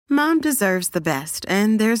Mom deserves the best,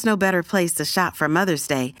 and there's no better place to shop for Mother's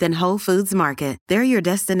Day than Whole Foods Market. They're your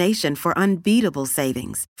destination for unbeatable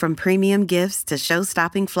savings, from premium gifts to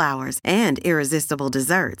show-stopping flowers and irresistible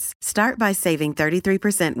desserts. Start by saving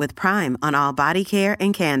 33% with Prime on all body care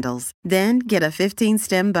and candles. Then get a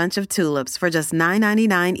 15-stem bunch of tulips for just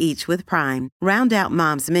 $9.99 each with Prime. Round out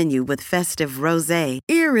Mom's menu with festive rosé,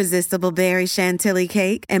 irresistible berry chantilly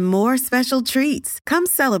cake, and more special treats. Come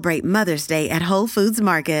celebrate Mother's Day at Whole Foods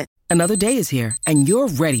Market. Another day is here, and you're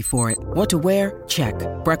ready for it. What to wear? Check.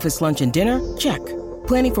 Breakfast, lunch, and dinner? Check.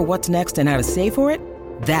 Planning for what's next and how to save for it?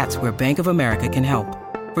 That's where Bank of America can help.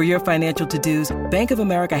 For your financial to-dos, Bank of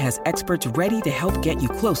America has experts ready to help get you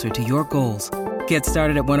closer to your goals. Get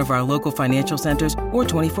started at one of our local financial centers or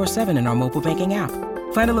 24/7 in our mobile banking app.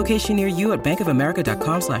 Find a location near you at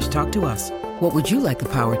bankofamerica.com/talktous. What would you like the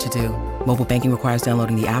power to do? Mobile banking requires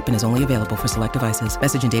downloading the app and is only available for select devices.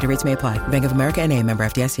 Message and data rates may apply. Bank of America N.A., member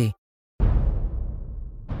FDIC.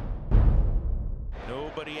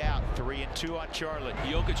 Nobody out. 3-2 on Charlotte.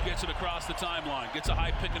 Jokic gets it across the timeline. Gets a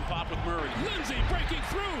high pick and pop with Murray. Lindsay breaking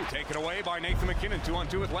through. Taken away by Nathan McKinnon.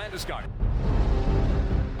 2-on-2 with Landeskog.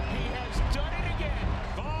 He has done it again.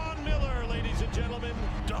 Von Miller, ladies and gentlemen.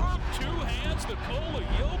 Dom, two hands, Nikola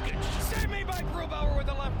Jokic. Save me by Grubauer with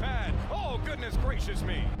the left pad. Oh, goodness gracious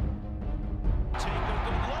me. Take a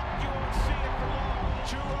good look. You won't see it for long.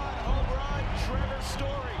 Two-run home run. Trevor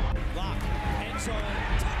Story. Lock. End zone.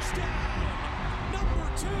 Touchdown. Number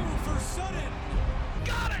 2 for Sutton.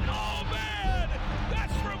 Got it! Oh, man!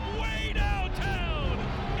 That's from way downtown!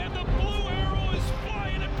 And the blue arrow is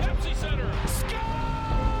flying at Pepsi Center. Score!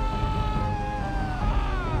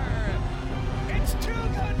 It's too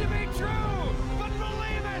good to be true, but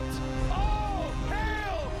believe it! Oh,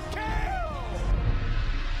 hail, Kale!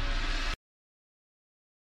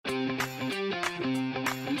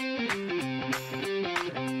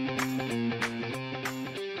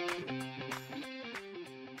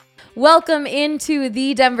 Welcome into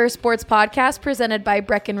the Denver Sports Podcast presented by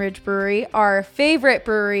Breckenridge Brewery, our favorite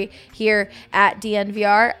brewery here at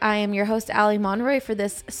DNVR. I am your host, Allie Monroy, for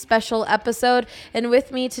this special episode. And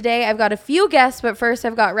with me today, I've got a few guests, but first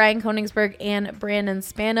I've got Ryan Koenigsberg and Brandon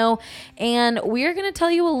Spano. And we're going to tell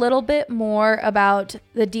you a little bit more about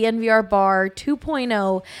the DNVR Bar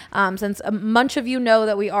 2.0, since a bunch of you know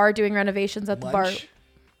that we are doing renovations at the bar.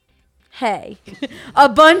 Hey, a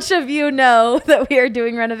bunch of you know that we are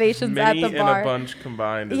doing renovations at the bar. Mini and a bunch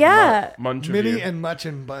combined. Yeah. Munch of Mini you. and much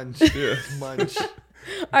and bunch. Munch. All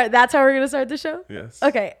right, that's how we're going to start the show? Yes.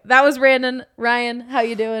 Okay, that was Brandon. Ryan, how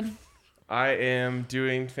you doing? I am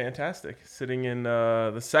doing fantastic. Sitting in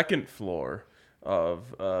the second floor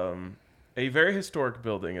of a very historic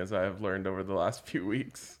building, as I have learned over the last few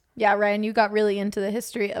weeks. Yeah, Ryan, you got really into the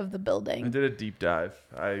history of the I building. did a deep dive.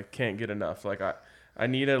 I can't get enough. I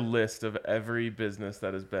need a list of every business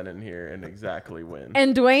that has been in here and exactly when.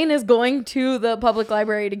 And Dwayne is going to the public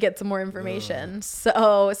library to get some more information.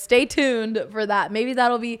 So stay tuned for that. Maybe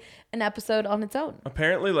that'll be an episode on its own.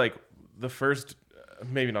 Apparently, like, the first,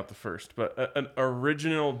 maybe not the first, but an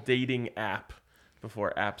original dating app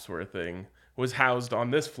before apps were a thing was housed on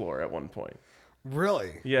this floor at one point.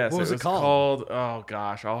 Really? Yes. What was it called? Oh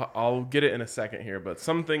gosh, I'll get it in a second here, but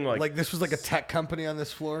something like this was like a tech company on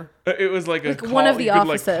this floor. It was like a call, one of the you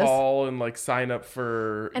offices. could, like, call and like sign up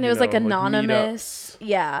for. And it was like anonymous. Meetups.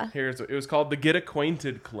 Yeah. It was called the Get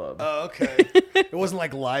Acquainted Club. Oh, okay. It wasn't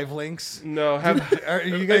like Live Links. No, are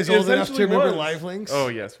you guys old enough to remember was. Live Links? Oh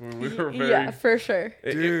yes, we were very. Yeah, for sure.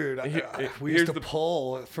 Dude, we used to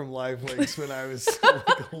pull from Live Links when I was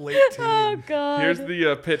like a late teen. Oh God. Here's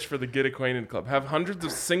the pitch for the Get Acquainted Club. Have hundreds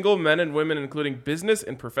of single men and women, including business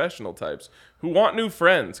and professional types, who want new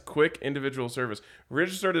friends. Quick individual service.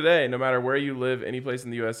 Register today, no matter where you live, any place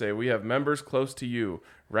in the USA. We have members close to you.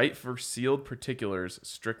 Right for sealed particulars,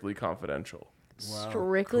 strictly confidential. Wow,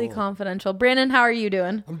 Strictly cool. confidential. Brandon, how are you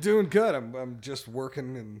doing? I'm doing good. I'm just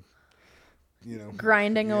working and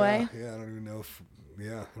grinding away. Yeah, I don't even know if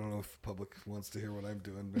the public wants to hear what I'm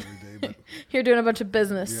doing every day, but You're doing a bunch of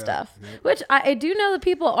business stuff, yeah. which I do know that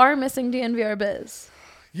people are missing DNVR Biz.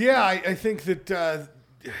 yeah, I think that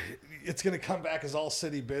it's going to come back as all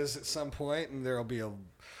city biz at some point, and there'll be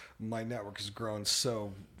my network has grown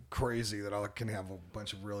so crazy that I can have a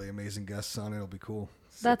bunch of really amazing guests on it. It'll be cool.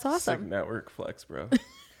 That's Sick awesome. network flex, bro.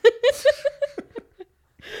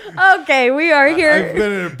 Okay, we are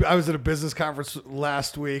here. I was at a business conference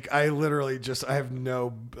last week. I have no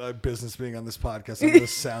business being on this podcast. I'm going to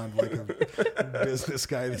sound like a business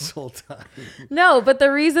guy this whole time. No, but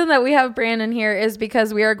the reason that we have Brandon here is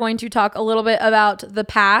because we are going to talk a little bit about the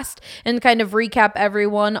past and kind of recap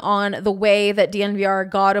everyone on the way that DNVR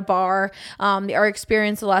got a bar, our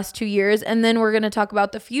experience the last 2 years. And then we're going to talk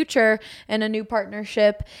about the future and a new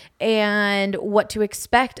partnership and what to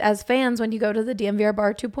expect as fans when you go to the DNVR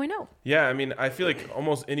Bar 2.0. Yeah, I mean, I feel like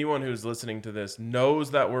almost anyone who's listening to this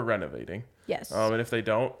knows that we're renovating. Yes. And if they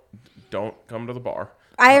don't come to the bar.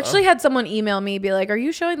 I actually had someone email me, be like, "Are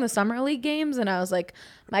you showing the Summer League games?" And I was like,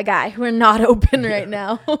 "My guy, we're not open right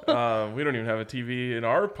now." We don't even have a TV in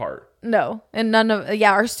our part. No, and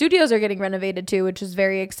our studios are getting renovated too, which is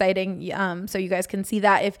very exciting. So you guys can see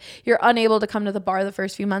that. If you're unable to come to the bar the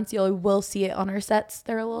first few months, you will see it on our sets.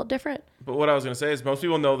 They're a little different. But what I was going to say is most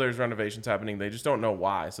people know there's renovations happening. They just don't know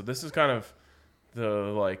why. So this is kind of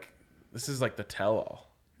the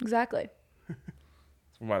tell-all. Exactly.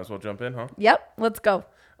 We might as well jump in, huh? Yep, let's go.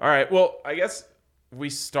 All right. Well, I guess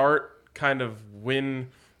we start kind of when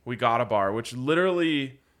we got a bar, which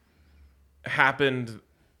literally happened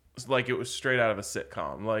like it was straight out of a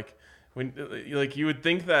sitcom. Like you would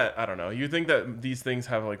think that, I don't know, you would think that these things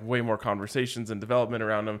have like way more conversations and development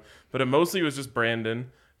around them, but it mostly was just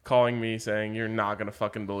Brandon calling me saying, "You're not going to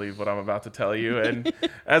fucking believe what I'm about to tell you." And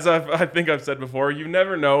as I think I've said before, you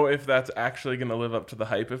never know if that's actually going to live up to the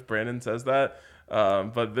hype if Brandon says that.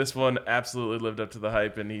 But this one absolutely lived up to the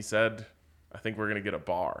hype, and he said, "I think we're gonna get a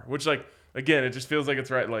bar," which, like, again, it just feels like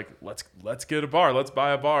it's right. Like, let's get a bar, let's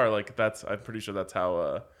buy a bar. Like, I'm pretty sure that's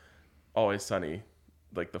how Always Sunny,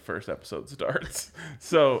 like, the first episode starts.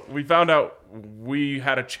 So we found out we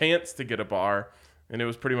had a chance to get a bar, and it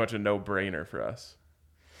was pretty much a no-brainer for us.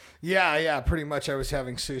 Yeah, pretty much. I was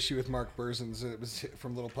having sushi with Mark Berzins. It was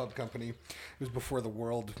from Little Pub Company. It was before the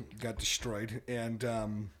world got destroyed,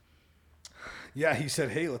 and yeah, he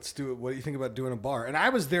said, "Hey, let's do it. What do you think about doing a bar?" And I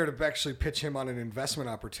was there to actually pitch him on an investment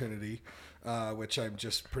opportunity, which I'm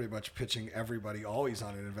just pretty much pitching everybody always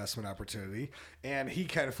on an investment opportunity. And he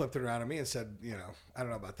kind of flipped it around on me and said, "I don't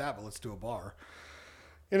know about that, but let's do a bar."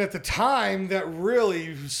 And at the time, that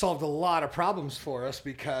really solved a lot of problems for us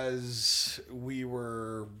because we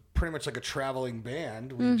were pretty much like a traveling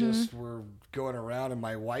band. We just were going around, and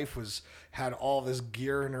my wife had all this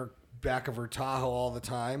gear in her back of her Tahoe all the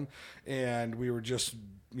time, and we were just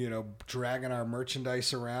dragging our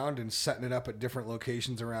merchandise around and setting it up at different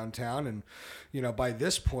locations around town. And by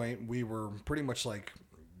this point we were pretty much like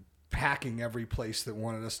packing every place that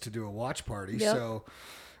wanted us to do a watch party. Yep. So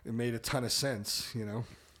it made a ton of sense.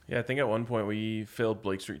 Yeah, I think at one point we filled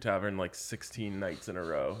Blake Street Tavern like 16 nights in a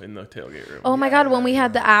row in the tailgate room. Oh my God, when we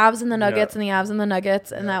had the Avs and the Nuggets and the Avs and the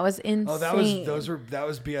Nuggets, and that was insane. Oh, that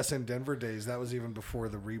was BSN Denver days. That was even before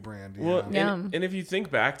the rebrand. Well, and if you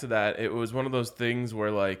think back to that, it was one of those things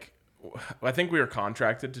where, like, I think we were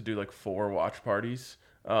contracted to do like 4 watch parties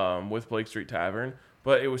with Blake Street Tavern,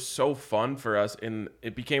 but it was so fun for us, and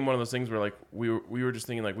it became one of those things where, like, we were just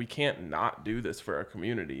thinking, like, we can't not do this for our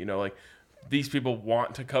community, like. These people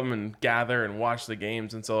want to come and gather and watch the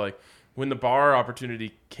games. And so, like, when the bar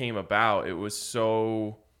opportunity came about, it was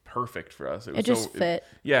so perfect for us. It just fit.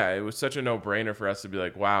 It was such a no-brainer for us to be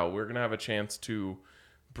like, wow, we're going to have a chance to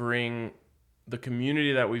bring the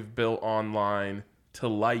community that we've built online to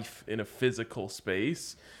life in a physical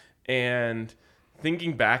space. And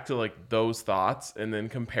thinking back to, like, those thoughts and then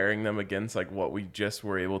comparing them against, like, what we just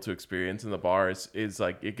were able to experience in the bar is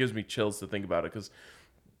like, it gives me chills to think about it, because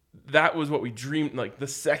that was what we dreamed. Like, the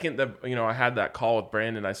second that I had that call with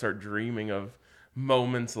Brandon, I started dreaming of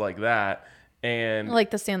moments like that, and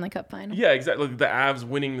like the Stanley Cup final. Yeah, exactly. Like the Avs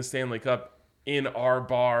winning the Stanley Cup in our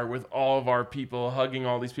bar with all of our people, hugging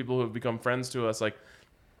all these people who have become friends to us. Like,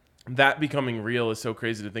 that becoming real is so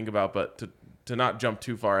crazy to think about. But to not jump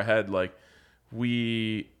too far ahead, like,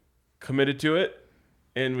 we committed to it,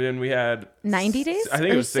 and then we had 90 days. I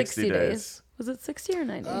think it was 60 days. Was it 60 or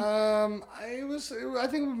 90? I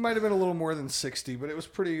think it might have been a little more than 60, but it was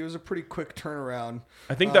a pretty quick turnaround.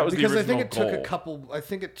 I think that was because the original I think it goal. took I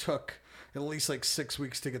think it took at least like 6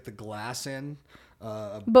 weeks to get the glass in.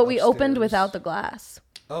 But we opened without the glass.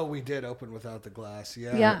 Oh, we did open without the glass.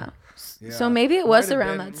 Yeah. Yeah. So maybe it was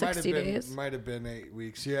around that 60 days. Might have been 8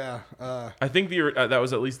 weeks. Yeah. I think that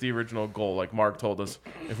was at least the original goal. Like, Mark told us,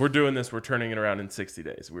 if we're doing this, we're turning it around in 60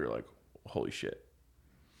 days. We were like, holy shit.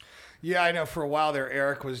 Yeah, I know. For a while there,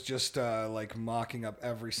 Eric was just like mocking up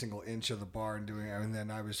every single inch of the bar and doing it, and then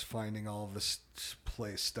I was finding all of this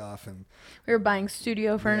play stuff, and we were buying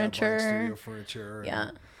studio furniture. Yeah.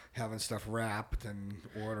 having stuff wrapped and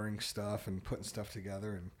ordering stuff and putting stuff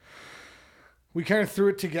together, and we kind of threw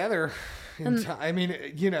it together. I mean,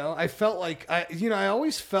 I felt like I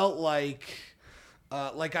always felt like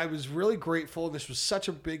I was really grateful. This was such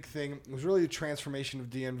a big thing. It was really a transformation of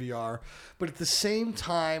DNVR, but at the same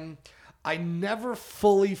time, I never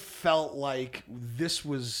fully felt like this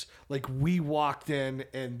was like we walked in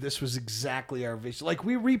and this was exactly our vision. Like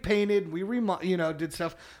we repainted, did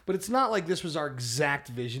stuff, but it's not like this was our exact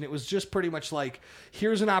vision. It was just pretty much like,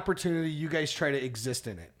 here's an opportunity. You guys try to exist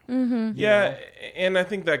in it. Mm-hmm. Yeah, and I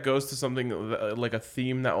think that goes to something like a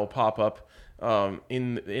theme that will pop up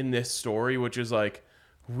in this story, which is like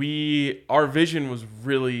our vision was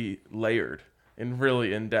really layered and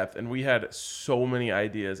really in depth, and we had so many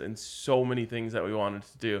ideas and so many things that we wanted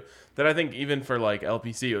to do that I think even for like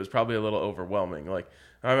LPC it was probably a little overwhelming. Like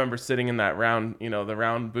I remember sitting in that round, the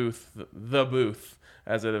round booth, the booth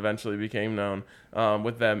as it eventually became known,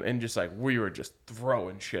 with them, and just like we were just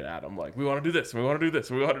throwing shit at them, like we want to do this, we want to do this,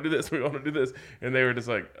 we want to do this, we want to do this, and they were just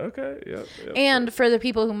like, okay, yeah. And for the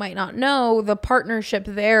people who might not know, the partnership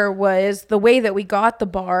there was the way that we got the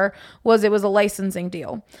bar was it was a licensing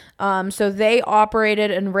deal. So they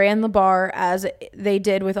operated and ran the bar as they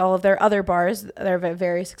did with all of their other bars. They're a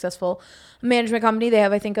very successful management company. They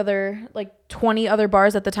have, I think, 20 other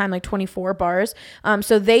bars at the time, like 24 bars.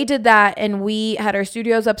 So they did that, and we had our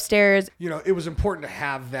studios upstairs. It was important to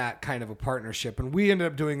have that kind of a partnership, and we ended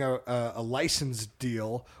up doing a license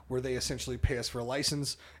deal where they essentially pay us for a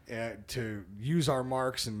license to use our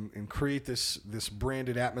marks and create this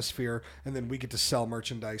branded atmosphere, and then we get to sell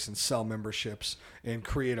merchandise and sell memberships and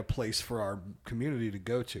create a place for our community to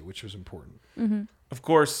go to, which was important. Mm-hmm. Of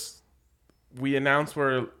course, we announced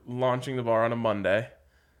we're launching the bar on a Monday.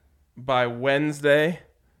 By Wednesday,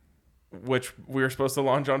 which we were supposed to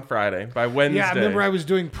launch on Friday, by Wednesday. Yeah, I remember I was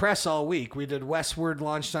doing press all week. We did Westward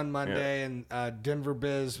launched on Monday, and Denver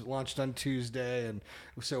Biz launched on Tuesday, and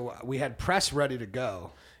so we had press ready to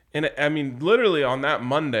go. And I mean, literally on that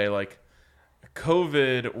Monday, like,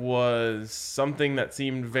 COVID was something that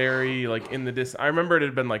seemed very like in the I remember it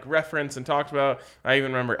had been like referenced and talked about. I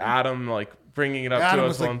even remember Adam like bringing it up Adam to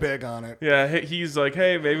was us. like big on it. Yeah, he's like,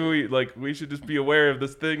 hey, maybe we should just be aware of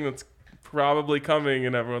this thing that's probably coming,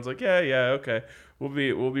 and everyone's like, yeah, okay, we'll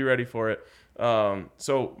be ready for it.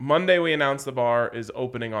 So Monday we announced the bar is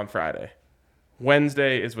opening on Friday.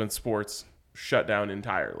 Wednesday is when sports shut down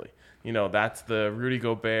entirely. That's the Rudy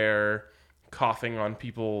Gobert coughing on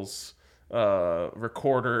people's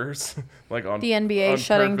recorders, like on the NBA on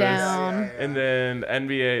shutting purpose. down. And then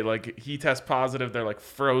NBA, like he tests positive, they're like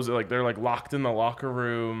frozen, like they're like locked in the locker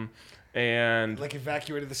room, and like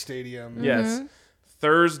evacuated the stadium. Yes. Mm-hmm.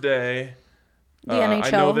 Thursday, the NHL. I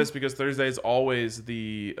know this because Thursday is always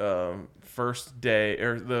the first day,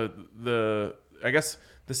 or the I guess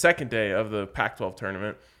the second day of the Pac-12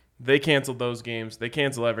 tournament. They canceled those games. They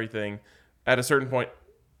cancel everything. At a certain point,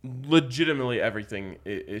 legitimately everything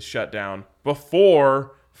is shut down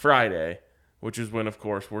before Friday, which is when, of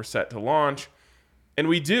course, we're set to launch. And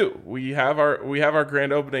we do. We have our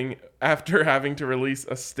grand opening after having to release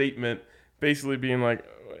a statement basically being like,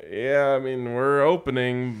 yeah, I mean, we're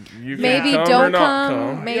opening. You maybe can come don't or not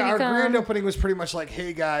come. Maybe our come. grand opening was pretty much like,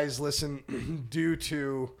 hey guys, listen, due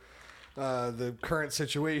to the current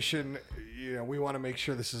situation, we want to make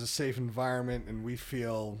sure this is a safe environment, and we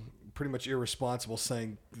feel pretty much irresponsible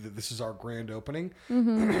saying that this is our grand opening.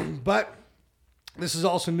 Mm-hmm. But this is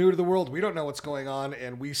also new to the world. We don't know what's going on,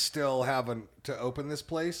 and we still haven't to open this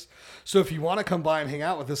place. So if you want to come by and hang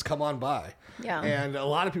out with us, come on by. Yeah. And a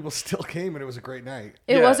lot of people still came, and it was a great night.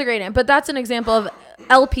 It was a great night. But that's an example of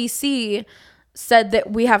LPC said that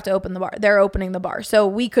we have to open the bar. They're opening the bar. So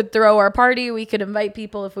we could throw our party. We could invite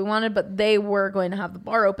people if we wanted, but they were going to have the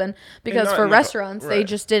bar open because for restaurants, they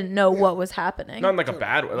just didn't know what was happening. Not in like a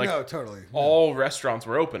bad way. Like, no, totally. All restaurants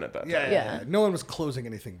were open at that time. Yeah. No one was closing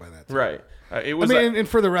anything by that time. Right. It was. and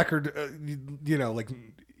for the record, like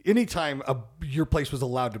anytime your place was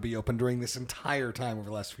allowed to be open during this entire time over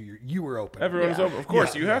the last few years, you were open. Everyone was open. Of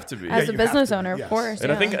course, you have to be. As a you business have to be, owner, yes. of course.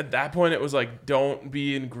 And I think at that point it was like, don't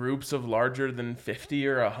be in groups of larger than 50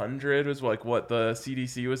 or 100 was like what the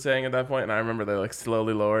CDC was saying at that point. And I remember they like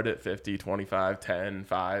slowly lowered it, 50, 25, 10,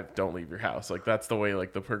 5, don't leave your house. Like that's the way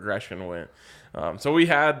like the progression went. So we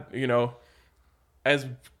had, as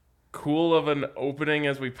cool of an opening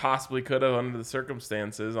as we possibly could have under the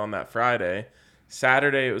circumstances on that Friday.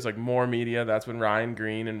 Saturday, it was like more media. That's when Ryan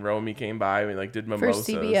Green and Romy came by. We like did mimosas.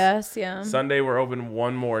 For CBS, yeah. Sunday, we're open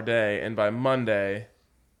one more day. And by Monday,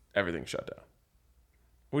 everything shut down.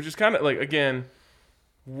 Which is kind of like, again,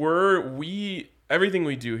 we everything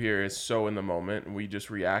we do here is so in the moment, and we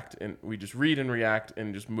just react and we just read and react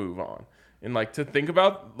and just move on. And like to think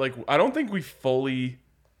about, like, I don't think we fully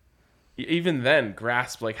even then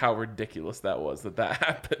grasped like how ridiculous that was that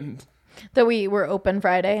happened. That we were open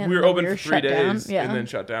Friday and we were open for 3 days down. Yeah. and then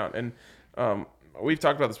shut down. And we've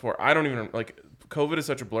talked about this before. I don't even like COVID is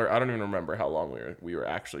such a blur. I don't even remember how long we were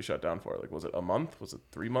actually shut down for. Like, was it a month? Was it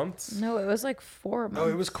 3 months? No, it was like 4 months. Oh,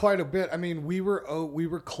 it was quite a bit. I mean, we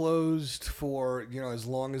were closed for, as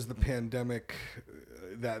long as the pandemic,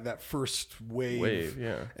 that first wave.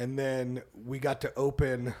 Yeah. And then we got to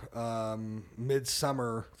open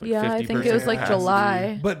midsummer. Like yeah, I think it 50% was like capacity.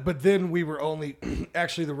 July. But then we were only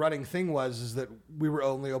actually the running thing is that we were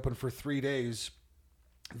only open for 3 days.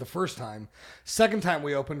 The first time. Second time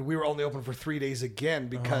we opened, we were only open for 3 days again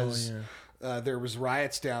because there was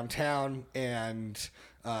riots downtown, and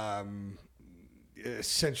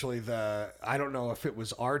essentially I don't know if it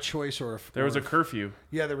was our choice or if There was a curfew.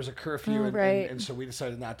 Yeah, there was a curfew, and so we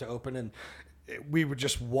decided not to open, and we were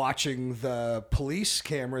just watching the police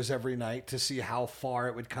cameras every night to see how far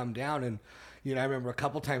it would come down. And I remember a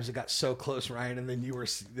couple times it got so close, Ryan, and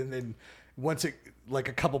then once it, like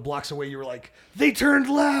a couple blocks away, you were like, they turned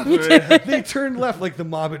left. They turned left. Like the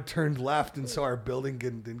mob had turned left. And so our building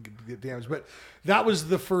didn't get damaged. But that was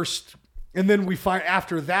the first. And then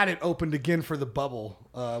after that, it opened again for the bubble.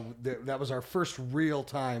 That was our first real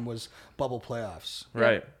time was bubble playoffs.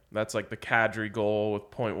 Right. That's like the Kadri goal with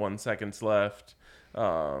 0.1 seconds left.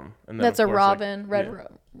 And then That's a Robin, round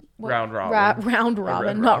robin. Round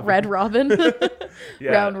Robin, not Red Robin.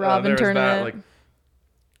 Round Robin tournament.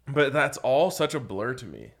 But that's all such a blur to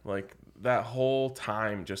me. Like that whole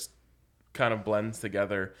time just kind of blends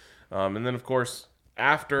together. And then of course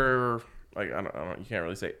after, like I don't, you can't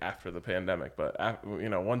really say after the pandemic, but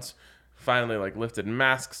once finally like lifted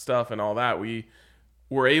mask stuff and all that, we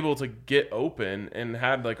were able to get open and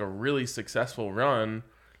had like a really successful run,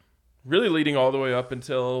 really leading all the way up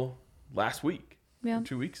until last week,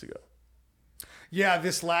 2 weeks ago. Yeah,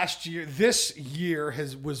 last year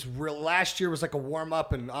was real. Last year was like a warm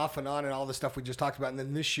up and off and on and all the stuff we just talked about. And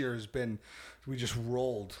then this year has been, we just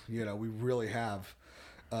rolled, we really have,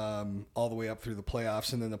 all the way up through the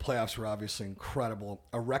playoffs. And then the playoffs were obviously incredible.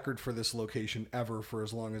 A record for this location ever for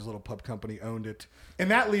as long as Little Pub Company owned it.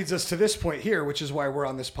 And that leads us to this point here, which is why we're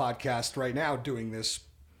on this podcast right now doing this.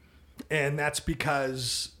 And that's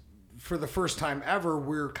because for the first time ever,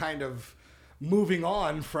 we're kind of moving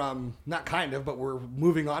on from, but we're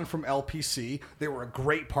moving on from LPC. They were a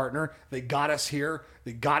great partner. They got us here.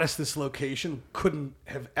 They got us this location. Couldn't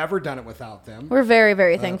have ever done it without them. We're very,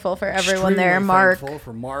 very thankful for everyone there. Mark. Thankful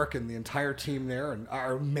for Mark and the entire team there, and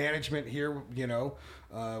our management here,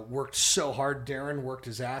 worked so hard. Darren worked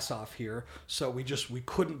his ass off here. So we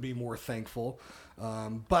couldn't be more thankful.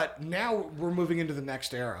 But now we're moving into the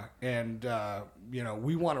next era, and,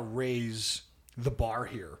 we want to raise the bar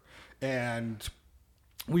here. And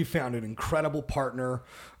we found an incredible partner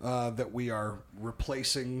that we are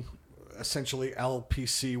replacing essentially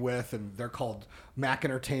LPC with, and they're called Mac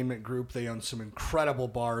Entertainment Group. They own some incredible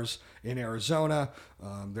bars in Arizona.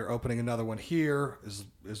 They're opening another one here,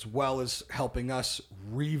 as well as helping us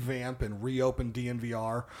revamp and reopen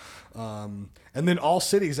DNVR. And then All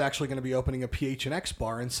City is actually going to be opening a PHNX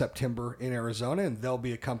bar in September in Arizona, and they'll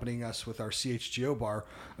be accompanying us with our CHGO bar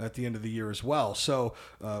at the end of the year as well. So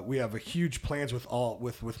we have a huge plans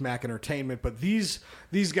with Mac Entertainment. But these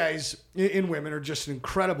guys and women are just an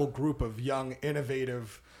incredible group of young,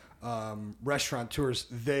 innovative restaurateurs.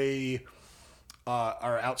 They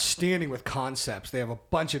are outstanding with concepts. They have a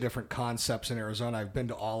bunch of different concepts in Arizona. I've been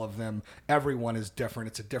to all of them. Everyone is different.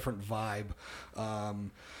 It's a different vibe.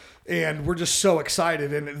 And we're just so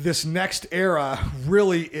excited. And this next era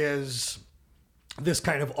really is this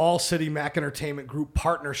kind of All City Mac Entertainment Group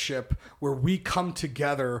partnership where we come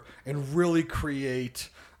together and really create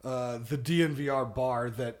the DNVR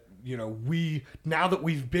bar that, now that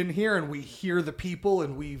we've been here and we hear the people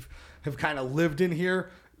and have kind of lived in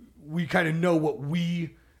here, we kind of know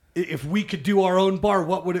if we could do our own bar,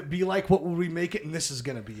 what would it be like? What would we make it? And this is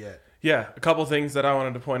going to be it. Yeah, a couple things that I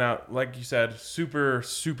wanted to point out. Like you said, super,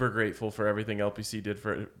 super grateful for everything LPC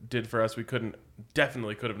did for us. We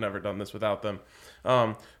definitely could have never done this without them.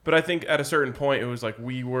 But I think at a certain point, it was like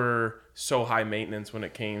we were so high maintenance when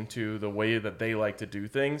it came to the way that they like to do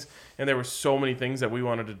things. And there were so many things that we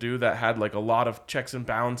wanted to do that had like a lot of checks and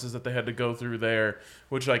balances that they had to go through there,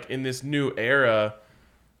 which like in this new era,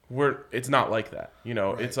 it's not like that.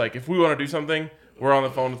 Right. It's like if we want to do something, we're on the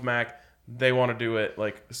phone with Mac. They want to do it.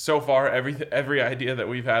 Like so far, every idea that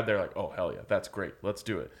we've had, they're like, oh hell yeah, that's great, let's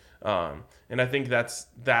do it. And I think that's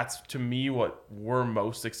to me what we're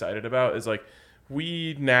most excited about is like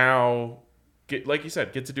we now get, like you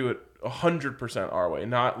said, get to do it 100% our way.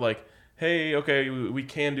 Not like, hey, okay, we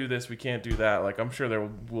can do this, we can't do that. Like, I'm sure there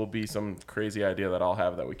will be some crazy idea that I'll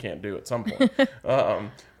have that we can't do at some point.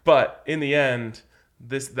 But in the end,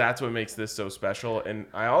 that's what makes this so special. And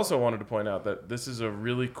I also wanted to point out that this is a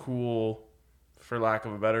really cool, for lack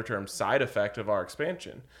of a better term, side effect of our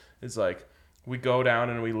expansion. It's like we go down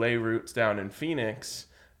and we lay roots down in Phoenix,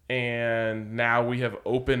 and now we have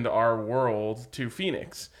opened our world to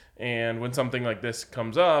Phoenix. And when something like this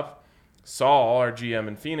comes up, Saul, our GM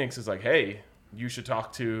in Phoenix, is like, hey, you should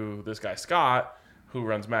talk to this guy Scott, who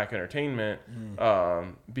runs Mac Entertainment,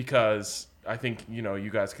 because I think, you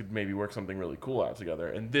guys could maybe work something really cool out together.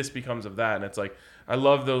 And this becomes of that. And it's like, I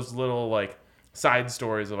love those little like side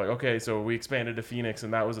stories of like, okay, so we expanded to Phoenix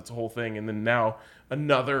and that was its whole thing. And then now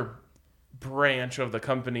another branch of the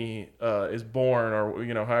company is born,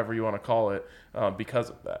 or, however you want to call it, because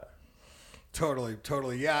of that.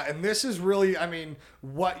 Totally. Yeah. And this is really,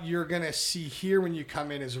 what you're going to see here when you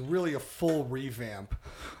come in is really a full revamp.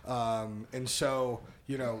 And so,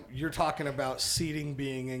 you're talking about seating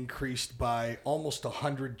being increased by almost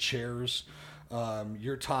 100 chairs.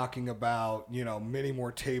 You're talking about, many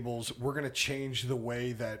more tables. We're going to change the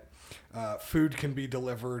way that food can be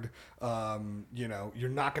delivered. You're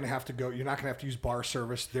not going to have to use bar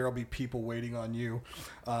service. There'll be people waiting on you.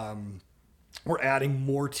 We're adding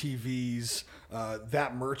more TVs.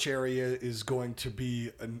 That merch area is going to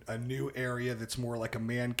be a new area that's more like a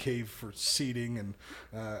man cave for seating.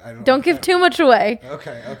 And don't give too much away.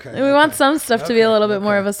 Okay. We want some stuff to be a little bit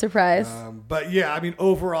more of a surprise. But yeah,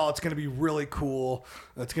 overall, it's going to be really cool.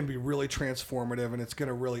 It's going to be really transformative, and it's going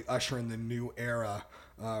to really usher in the new era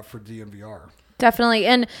for DNVR. Definitely.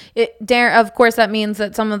 And Darren, of course, that means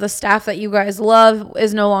that some of the staff that you guys love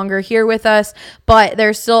is no longer here with us, but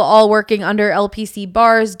they're still all working under LPC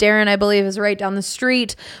Bars. Darren, I believe, is right down the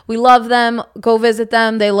street. We love them. Go visit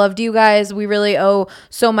them. They loved you guys. We really owe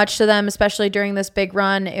so much to them, especially during this big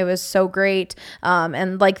run. It was so great.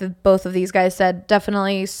 And like both of these guys said,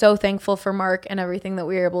 definitely so thankful for Mark and everything that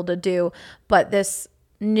we were able to do. But this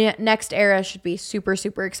next era should be super,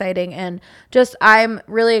 super exciting. And just, I'm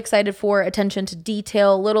really excited for attention to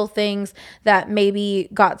detail, little things that maybe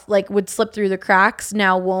would slip through the cracks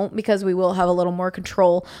now won't, because we will have a little more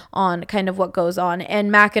control on kind of what goes on.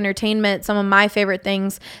 And Mac Entertainment, some of my favorite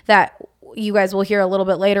things that you guys will hear a little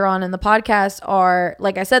bit later on in the podcast are,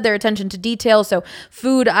 like I said, their attention to detail. So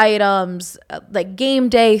food items, like game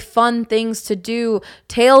day, fun things to do.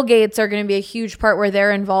 Tailgates are going to be a huge part where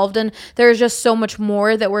they're involved in. There's just so much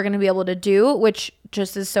more that we're going to be able to do, which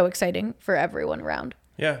just is so exciting for everyone around.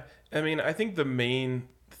 Yeah. I think the main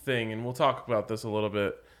thing, and we'll talk about this a little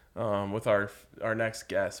bit with our next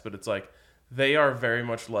guest, but it's like they are very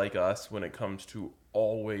much like us when it comes to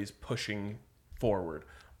always pushing forward.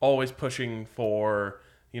 Always pushing for,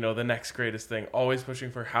 the next greatest thing. Always pushing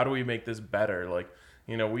for how do we make this better? Like,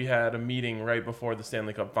 we had a meeting right before the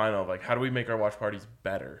Stanley Cup final of like, how do we make our watch parties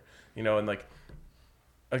better? And like,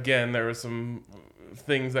 again, there were some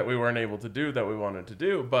things that we weren't able to do that we wanted to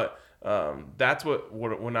do. But that's what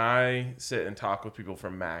when I sit and talk with people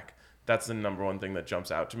from Mac, that's the number one thing that jumps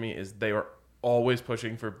out to me is they were always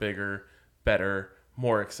pushing for bigger, better,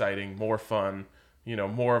 more exciting, more fun,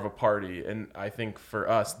 more of a party. And I think for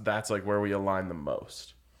us, that's like where we align the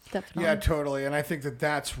most. Definitely. Yeah, totally. And I think that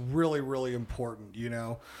that's really, really important.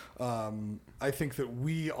 I think that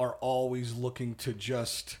we are always looking to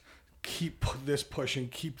just keep this pushing,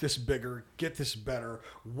 keep this bigger, get this better.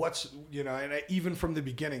 Even from the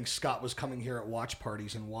beginning, Scott was coming here at watch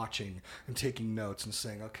parties and watching and taking notes and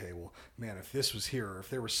saying, okay, well, man, if this was here, or if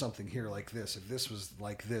there was something here like this, if this was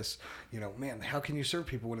like this, man, how can you serve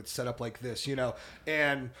people when it's set up like this,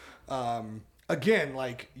 And again,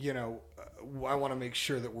 I want to make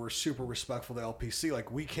sure that we're super respectful to LPC.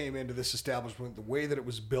 Like, we came into this establishment the way that it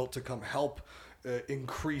was built to come help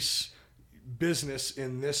increase business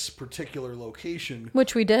in this particular location,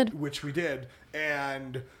 which we did.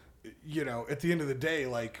 And at the end of the day,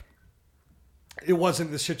 like, it wasn't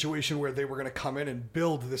the situation where they were going to come in and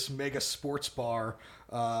build this mega sports bar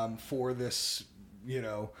for this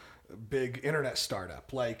big internet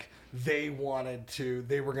startup. Like,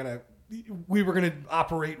 we were going to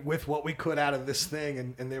operate with what we could out of this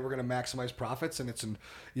thing, and they were going to maximize profits. And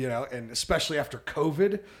and especially after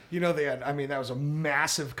COVID, they had, that was a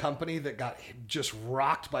massive company that got just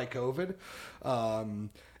rocked by COVID.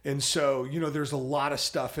 And so, there's a lot of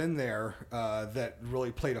stuff in there that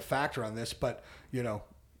really played a factor on this, but,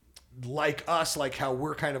 like us, like how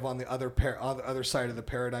we're kind of on the other side of the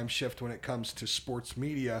paradigm shift when it comes to sports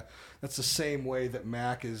media. That's the same way that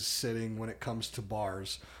Mac is sitting when it comes to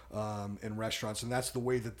bars and restaurants, and that's the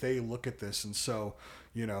way that they look at this. And so,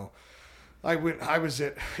 you know, I was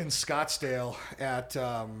in Scottsdale at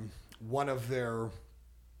one of their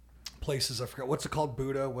places. I forgot what's it called.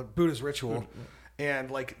 Buddha's Ritual. And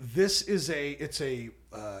like this is it's a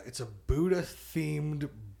Buddha themed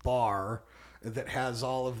bar that has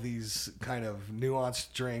all of these kind of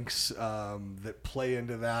nuanced drinks that play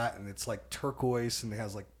into that, and it's like turquoise and it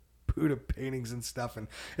has like Buddha paintings and stuff, and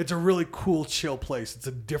it's a really cool, chill place. It's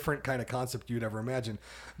a different kind of concept you'd ever imagine,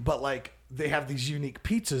 but like they have these unique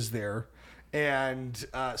pizzas there, and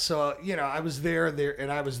so you know I was there,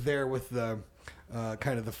 and I was there with the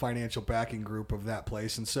kind of the financial backing group of that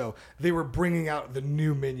place, and so they were bringing out the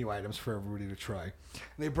new menu items for everybody to try. And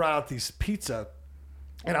they brought out these pizza.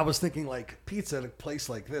 And I was thinking, like, pizza at a place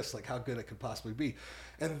like this, like how good it could possibly be.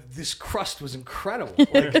 And this crust was incredible.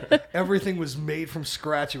 Like everything was made from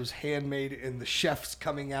scratch. It was handmade, and the chefs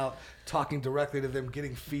coming out, talking directly to them,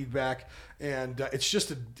 getting feedback. And it's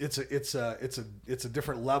just it's a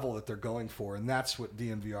different level that they're going for. And that's what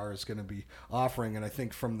DNVR is going to be offering. And I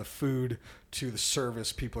think from the food to the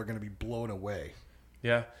service, people are going to be blown away.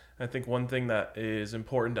 Yeah. I think one thing that is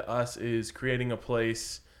important to us is creating a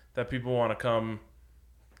place that people want to come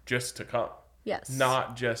just to come. Yes.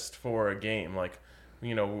 Not just for a game. Like,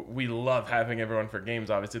 you know, we love having everyone for games.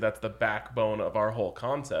 Obviously, that's the backbone of our whole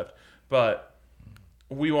concept. But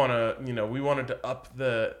we want to, you know, we wanted to up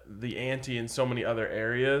the ante in so many other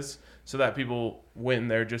areas so that people, when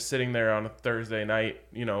they're just sitting there on a Thursday night,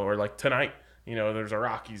 you know, or like tonight, you know, there's a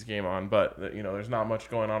Rockies game on, but, you know, there's not much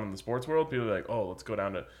going on in the sports world. People are like, oh, let's go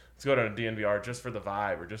down to DNVR just for the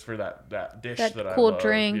vibe, or just for that dish that I cool love.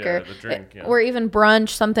 drink, yeah, or the drink, yeah. or even brunch,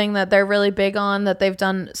 something that they're really big on, that they've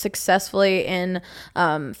done successfully in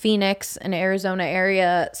Phoenix and Arizona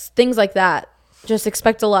area, things like that. Just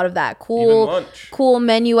expect a lot of that. Cool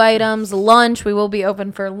menu items. Lunch, we will be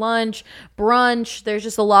open for lunch. Brunch, there's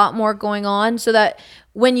just a lot more going on, so that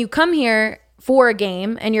when you come here for a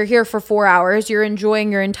game and you're here for 4 hours, you're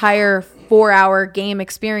enjoying your entire 4-hour game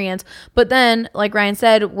experience. But then, like Ryan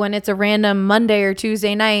said, when it's a random Monday or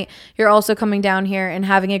Tuesday night, you're also coming down here and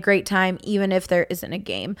having a great time, even if there isn't a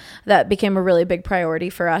game. That became a really big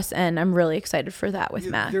priority for us, and I'm really excited for that with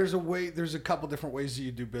Mac. There's a couple different ways that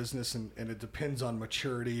you do business, and it depends on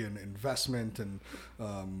maturity and investment and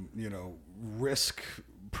you know, risk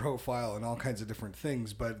profile and all kinds of different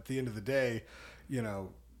things. But at the end of the day, you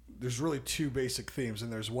know, there's really two basic themes,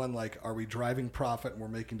 and there's one like, are we driving profit and we're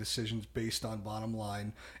making decisions based on bottom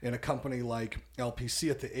line? In a company like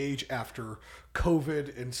LPC, at the age after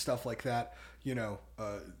COVID and stuff like that, you know,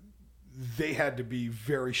 they had to be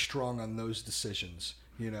very strong on those decisions,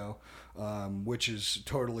 you know, which is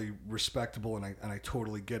totally respectable, and I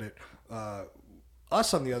totally get it.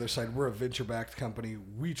 Us on the other side, we're a venture-backed company.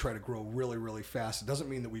 We try to grow really, really fast. It doesn't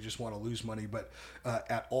mean that we just want to lose money, but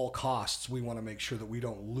at all costs, we want to make sure that we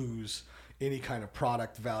don't lose any kind of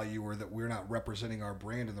product value, or that we're not representing our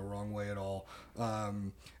brand in the wrong way at all.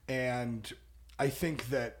 And I think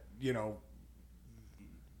that, you know,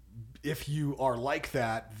 if you are like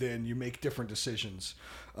that, then you make different decisions.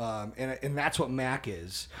 And that's what Mac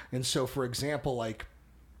is. And so, for example, like,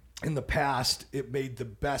 in the past, it made the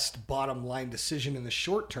best bottom line decision in the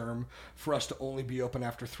short term for us to only be open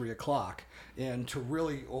after 3:00 and to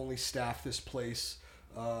really only staff this place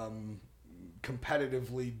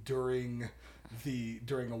competitively during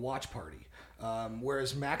a watch party.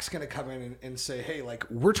 Whereas Mac's going to come in and say, hey, like,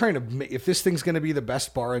 we're trying to if this thing's going to be the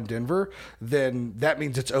best bar in Denver, then that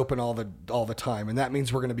means it's open all the time. And that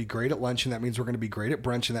means we're going to be great at lunch, and that means we're going to be great at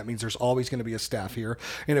brunch, and that means there's always going to be a staff here.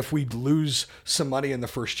 And if we lose some money in the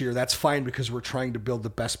first year, that's fine, because we're trying to build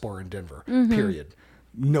the best bar in Denver, period.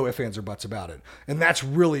 No ifs, ands, or buts about it. And that's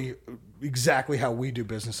really exactly how we do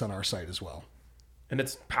business on our site as well. And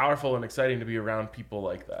it's powerful and exciting to be around people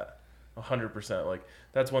like that. 100%. Like,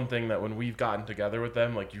 that's one thing that when we've gotten together with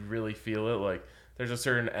them, like, you really feel it. Like, there's a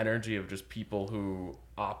certain energy of just people who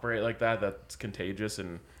operate like that that's contagious,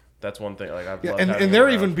 and that's one thing. Like, I've loved and they're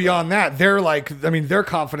even beyond that. They're like, I mean, their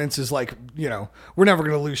confidence is like, you know, we're never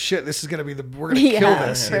going to lose shit. This is going to be we're going to kill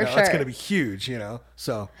this. You know? Sure. It's going to be huge, you know.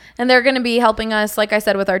 So, and they're going to be helping us, like I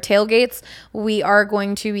said, with our tailgates. We are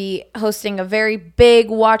going to be hosting a very big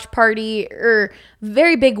watch party, or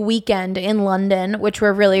very big weekend in London, which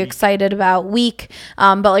we're really excited about.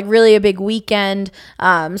 But like really a big weekend.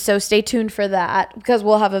 So stay tuned for that, because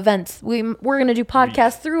we'll have events. We're going to do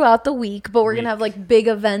podcasts throughout the week, but we're going to have like big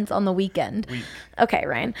events on the weekend. Okay,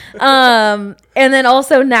 Ryan. And then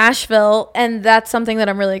also Nashville, and that's something that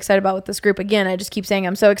I'm really excited about with this group. Again, I just keep saying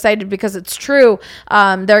I'm so excited because it's true.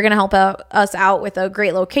 They're going to help us out with a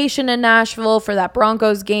great location in Nashville for that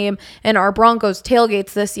Broncos game, and our Broncos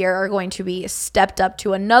tailgates this year are going to be stepped up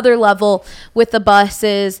to another level with the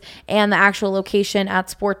buses and the actual location at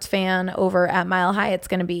Sports Fan over at Mile High. It's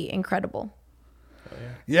going to be incredible.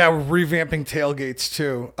 Yeah, we're revamping tailgates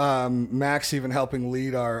too. Max even helping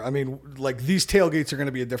lead these tailgates are going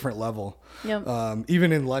to be a different level. Yep.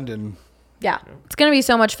 Even in London. Yeah, it's going to be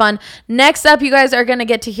so much fun. Next up, you guys are going to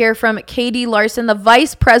get to hear from Katie Larson, the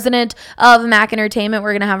vice president of Mac Entertainment.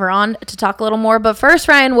 We're going to have her on to talk a little more. But first,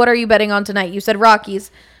 Ryan, what are you betting on tonight? You said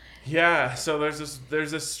Rockies. Yeah, so there's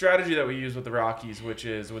this strategy that we use with the Rockies, which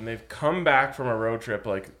is when they've come back from a road trip,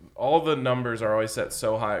 like all the numbers are always set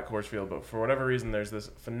so high at Coors Field, but for whatever reason, there's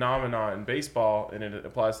this phenomenon in baseball, and it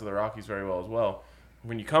applies to the Rockies very well as well.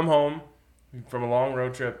 When you come home from a long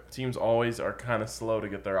road trip, teams always are kind of slow to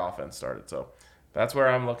get their offense started. So that's where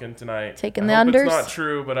I'm looking tonight. Taking the unders. It's not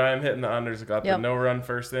true, but I am hitting the unders. I got the no-run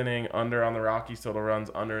first inning, under on the Rockies, total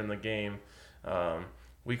runs, under in the game.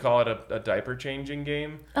 We call it a diaper changing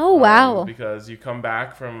game. Oh, wow. Because you come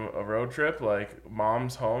back from a road trip, like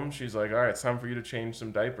mom's home. She's like, all right, it's time for you to change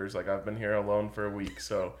some diapers. Like, I've been here alone for a week.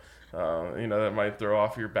 So, that might throw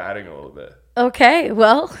off your batting a little bit. Okay,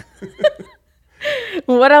 well,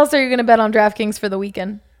 what else are you going to bet on DraftKings for the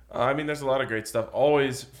weekend? There's a lot of great stuff.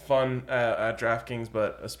 Always fun at DraftKings,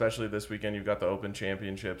 but especially this weekend, you've got the Open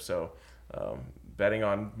Championship. So, betting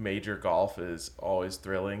on major golf is always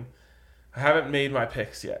thrilling. I haven't made my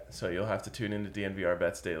picks yet, so you'll have to tune into DNVR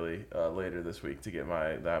Bets Daily later this week to get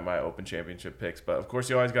my Open Championship picks. But, of course,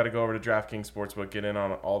 you always got to go over to DraftKings Sportsbook, get in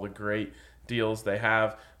on all the great deals they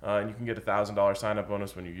have, and you can get a $1,000 sign-up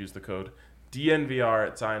bonus when you use the code DNVR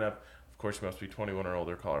at sign-up. Of course, you must be 21 or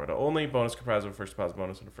older, Colorado only. Bonus comprised of a first deposit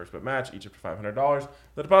bonus and a first bet match, each up to $500.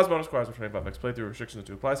 The deposit bonus requires a 25x playthrough. Restrictions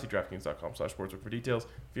to apply. See DraftKings.com/sportsbook for details.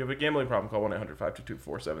 If you have a gambling problem, call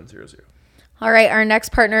 1-800-522-4700. All right, our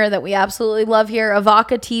next partner that we absolutely love here,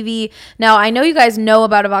 Avaca TV. Now, I know you guys know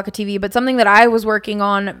about Avaca TV, but something that I was working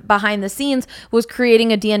on behind the scenes was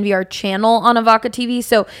creating a DNVR channel on Avaca TV.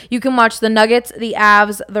 So you can watch the Nuggets, the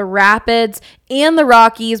Avs, the Rapids, and the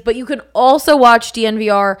Rockies, but you can also watch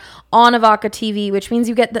DNVR on Avaca TV, which means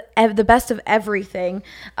you get the best of everything.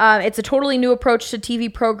 It's a totally new approach to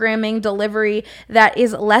TV programming delivery that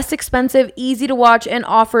is less expensive, easy to watch, and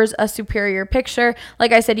offers a superior picture.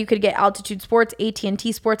 Like I said, you could get Altitude Sports,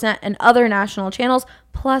 AT&T Sportsnet, and other national channels,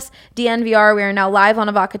 plus DNVR. We are now live on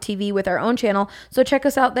Avaca TV with our own channel, so check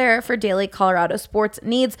us out there for daily Colorado sports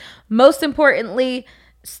needs. Most importantly,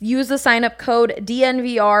 use the sign-up code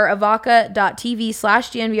DNVR,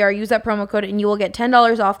 avaca.tv/DNVR. Use that promo code, and you will get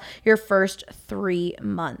 $10 off your first 3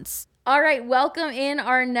 months. All right, welcome in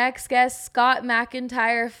our next guest, Scott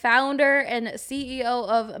McIntyre, founder and CEO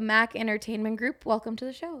of Mac Entertainment Group. Welcome to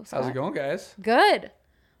the show, Scott. How's it going, guys? Good.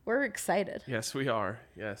 We're excited. Yes, we are.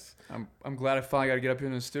 Yes. I'm glad I finally got to get up here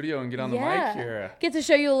in the studio and get on the mic here. Get to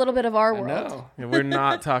show you a little bit of our world. I know. Yeah, we're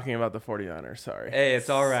not talking about the 49ers, sorry. Hey, it's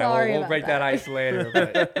all right. We'll break that ice later.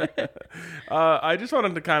 But. I just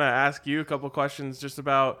wanted to kind of ask you a couple questions just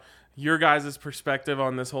about your guys' perspective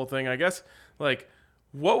on this whole thing. I guess,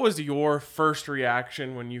 what was your first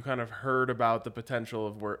reaction when you kind of heard about the potential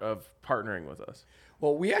of partnering with us?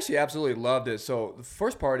 Well, we actually absolutely loved it. So the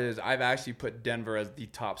first part is I've actually put Denver as the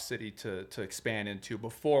top city to expand into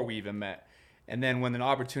before we even met. And then when an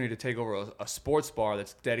opportunity to take over a sports bar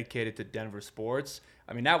that's dedicated to Denver sports,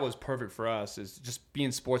 that was perfect for us. Is just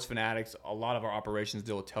being sports fanatics. A lot of our operations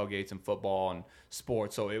deal with tailgates and football and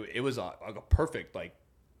sports. So it was a perfect,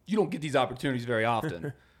 you don't get these opportunities very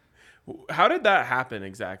often. How did that happen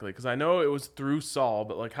exactly? Because I know it was through Saul,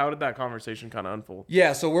 but how did that conversation kind of unfold?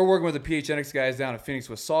 Yeah, so we're working with the PHNX guys down in Phoenix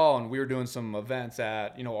with Saul, and we were doing some events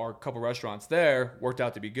at our couple restaurants there. Worked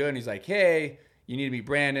out to be good, and he's like, "Hey, you need to meet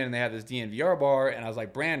Brandon," and they have this DNVR bar, and I was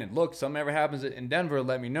like, "Brandon, look, something ever happens in Denver,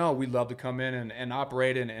 let me know. We'd love to come in and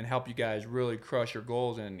operate and help you guys really crush your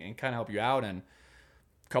goals and kind of help you out." And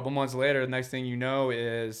a couple months later, the next thing you know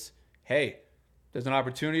is, hey, there's an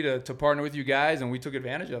opportunity to partner with you guys, and we took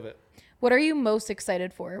advantage of it. What are you most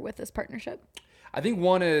excited for with this partnership? I think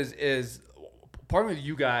one is partnering with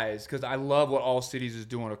you guys because I love what All Cities is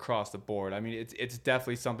doing across the board. It's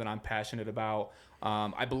definitely something I'm passionate about.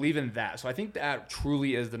 I believe in that. So I think that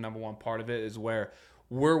truly is the number one part of it is where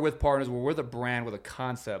we're with partners, where we're the brand with a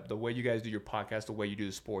concept. The way you guys do your podcast, the way you do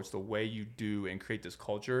the sports, the way you do and create this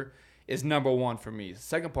culture is number one for me. The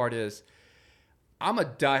second part is I'm a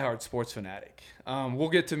diehard sports fanatic. We'll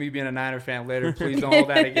get to me being a Niner fan later. Please don't hold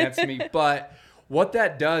that against me. But what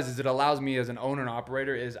that does is it allows me as an owner and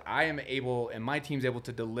operator is I am able and my team's able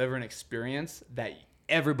to deliver an experience that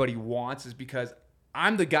everybody wants, is because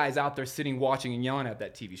I'm the guys out there sitting, watching, and yelling at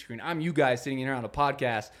that TV screen. I'm you guys sitting here on a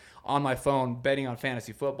podcast on my phone betting on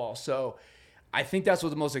fantasy football. So I think that's what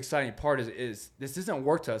the most exciting part is this isn't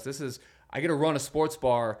work to us. This is, I get to run a sports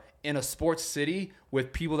bar in a sports city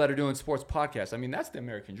with people that are doing sports podcasts. I mean, that's the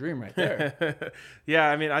American dream right there. Yeah,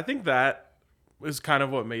 I mean, I think that was kind of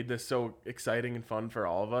what made this so exciting and fun for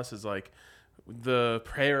all of us, is like the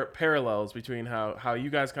parallels between how you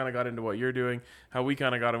guys kind of got into what you're doing, how we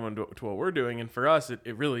kind of got into what we're doing. And for us,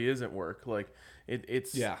 it really isn't work. Like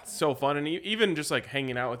it's so fun. And even just like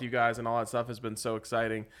hanging out with you guys and all that stuff has been so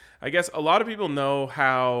exciting. I guess a lot of people know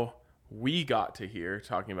how we got to here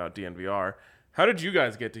talking about DNVR. How did you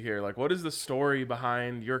guys get to here? Like, what is the story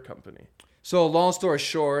behind your company? So long story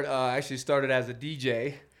short, I actually started as a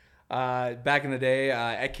DJ. Back in the day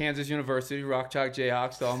at Kansas University, Rock Chalk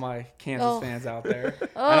Jayhawks, to all my Kansas fans out there.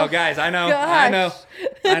 I know, guys. I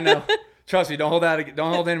know. Trust me. Don't hold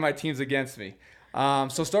any of my teams against me.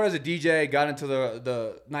 So started as a DJ, got into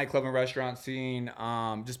the nightclub and restaurant scene.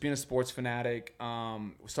 Just being a sports fanatic.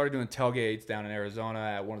 Started doing tailgates down in Arizona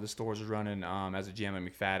at one of the stores was running as a GM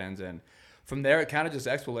at McFadden's, and from there, it kind of just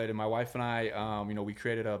exploded. My wife and I, we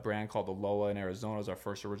created a brand called the Lola in Arizona. It was our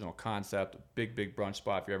first original concept. Big brunch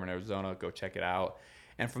spot. If you're ever in Arizona, go check it out.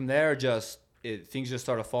 And from there, things just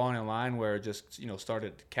started falling in line where it just,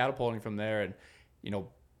 started catapulting from there, and,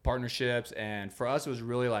 partnerships. And for us, it was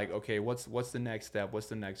really like, okay, what's the next step? What's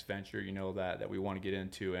the next venture, that we want to get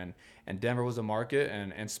into? And Denver was a market,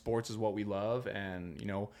 and sports is what we love. And,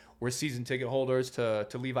 we're season ticket holders to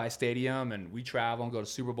Levi Stadium, and we travel and go to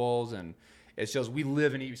Super Bowls, and it's just we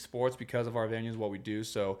live and eat sports because of our venues, what we do.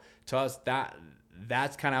 So to us,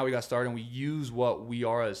 that's kind of how we got started. And we use what we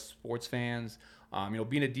are as sports fans.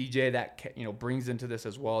 Being a DJ, that brings into this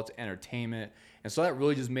as well. It's entertainment, and so that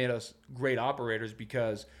really just made us great operators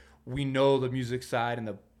because we know the music side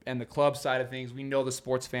and the club side of things. We know the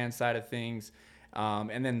sports fan side of things,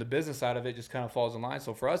 and then the business side of it just kind of falls in line.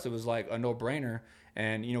 So for us, it was like a no-brainer.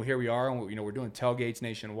 And here we are, and we're doing tailgates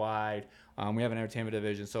nationwide. We have an entertainment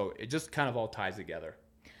division, so it just kind of all ties together.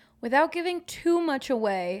 Without giving too much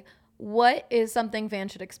away, what is something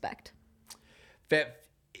fans should expect?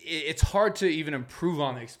 It's hard to even improve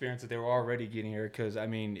on the experience that they were already getting here because,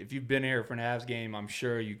 if you've been here for an Avs game, I'm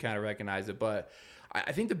sure you kind of recognize it. But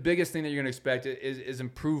I think the biggest thing that you're going to expect is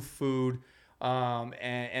improved food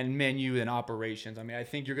and menu and operations. I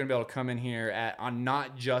think you're going to be able to come in here on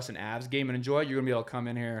not just an Avs game and enjoy it. You're going to be able to come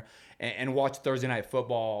in here and watch Thursday night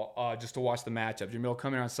football just to watch the matchups. You're going to be able to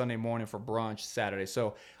come in on Sunday morning for brunch Saturday.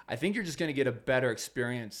 So I think you're just going to get a better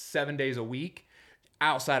experience 7 days a week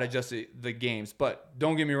outside of just the games. But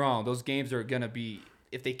don't get me wrong, those games are going to be,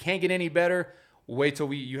 if they can't get any better, wait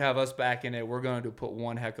till you have us back in it. We're going to put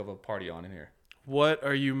one heck of a party on in here. What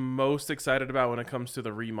are you most excited about when it comes to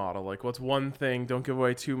the remodel? Like, what's one thing, don't give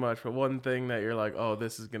away too much, but one thing that you're like, oh,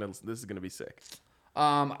 this is gonna be sick?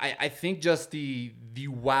 I think just the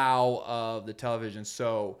wow of the television.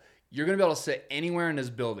 So you're going to be able to sit anywhere in this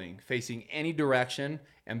building facing any direction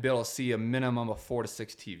and be able to see a minimum of 4 to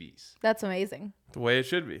 6 TVs. That's amazing. The way it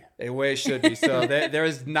should be. The way it should be. So there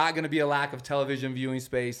is not going to be a lack of television viewing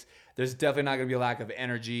space. There's definitely not going to be a lack of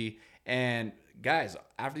energy. And guys,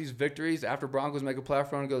 after these victories, after Broncos make a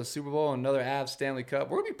playoff run and go to the Super Bowl and another Avs Stanley Cup,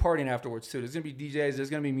 we're going to be partying afterwards too. There's going to be DJs. There's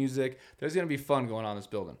going to be music. There's going to be fun going on in this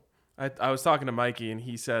building. I was talking to Mikey, and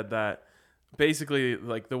he said that basically,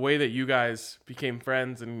 like, the way that you guys became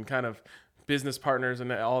friends and kind of business partners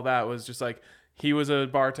and all that was just like, he was a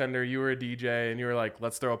bartender, you were a DJ, and you were like,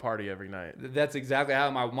 let's throw a party every night. That's exactly how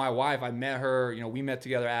my wife, I met her, we met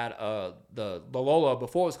together at the Lola,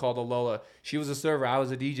 before it was called the Lola. She was a server, I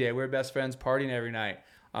was a DJ. We were best friends partying every night.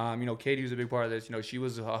 Katie was a big part of this. She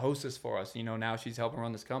was a hostess for us. Now she's helping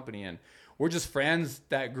run this company, and we're just friends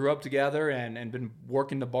that grew up together and been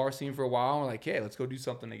working the bar scene for a while. And we're like, hey, let's go do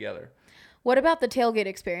something together. What about the tailgate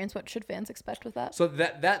experience? What should fans expect with that? So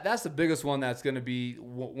that's the biggest one that's going to be,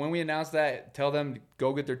 when we announce that, tell them to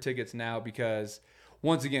go get their tickets now because,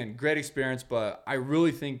 once again, great experience. But I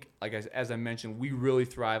really think, like as I mentioned, we really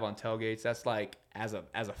thrive on tailgates. That's like, as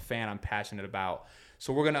a fan, I'm passionate about.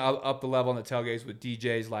 So we're going to up the level on the tailgates with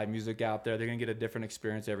DJs, live music out there. They're going to get a different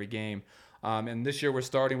experience every game. And this year we're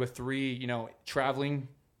starting with 3, traveling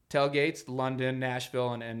tailgates, London,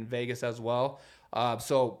 Nashville, and Vegas as well.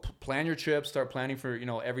 So plan your trips, start planning for,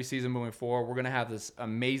 every season moving forward. We're going to have this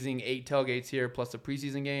amazing 8 tailgates here, plus the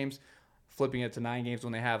preseason games, flipping it to 9 games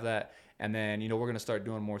when they have that. And then, we're going to start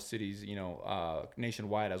doing more cities,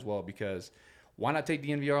 nationwide as well, because why not take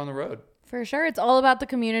DNVR on the road? For sure. It's all about the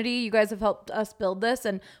community. You guys have helped us build this,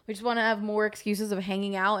 and we just want to have more excuses of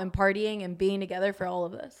hanging out and partying and being together for all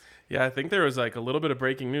of this. Yeah, I think there was like a little bit of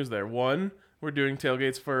breaking news there. One, we're doing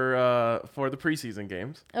tailgates for the preseason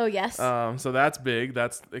games. Oh, yes. So that's big.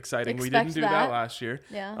 That's exciting. We Expect didn't do that last year.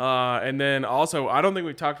 Yeah. And then also, I don't think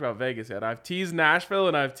we've talked about Vegas yet. I've teased Nashville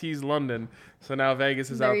and I've teased London. So now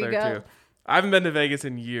Vegas is out there too. I haven't been to Vegas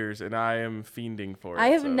in years, and I am fiending for it. I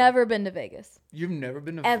have never been to Vegas. You've never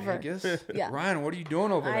been to Ever. Vegas? Yeah. Ryan, what are you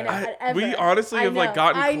doing over there? We honestly have like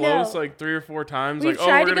gotten close like 3 or 4 times. We've like,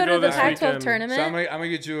 tried we're to go to the this Pac-12 weekend. tournament. So I'm gonna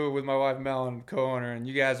get you with my wife Mel and co-owner, and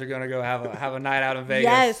you guys are gonna go have a night out in Vegas.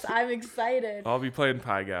 Yes, I'm excited. I'll be playing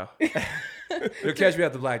Pai Gow. You'll catch me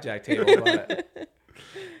at the blackjack table. But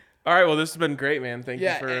All right, well, this has been great, man. Thank you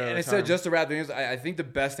for and the so time. just to wrap things, I think the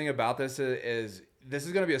best thing about this is this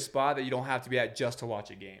is going to be a spot that you don't have to be at just to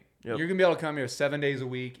watch a game. Yep. You're going to be able to come here 7 days a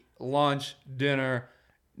week, lunch, dinner,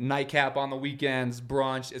 nightcap on the weekends,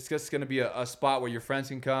 brunch. It's just going to be a spot where your friends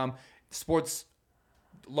can come. Sports,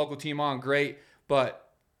 local team on, great.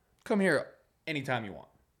 But come here anytime you want.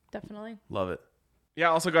 Definitely. Love it. Yeah,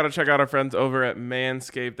 also got to check out our friends over at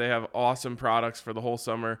Manscaped. They have awesome products for the whole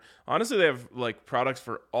summer. Honestly, they have like products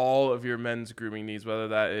for all of your men's grooming needs, whether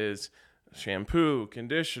that is shampoo,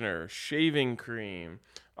 conditioner, shaving cream.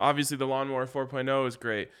 Obviously, the Lawnmower 4.0 is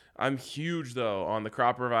great. I'm huge, though, on the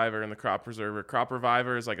Crop Reviver and the Crop Preserver. Crop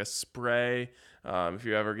Reviver is like a spray. If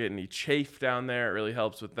you ever get any chafe down there, it really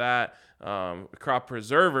helps with that. Crop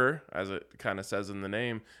Preserver, as it kind of says in the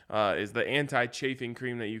name, is the anti-chafing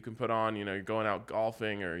cream that you can put on. You know, you're going out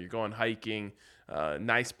golfing or you're going hiking.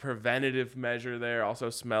 Nice preventative measure there. Also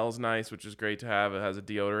smells nice, which is great to have. It has a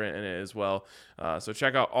deodorant in it as well. So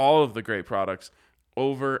check out all of the great products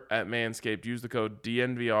over at Manscaped. Use the code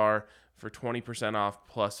DNVR for 20% off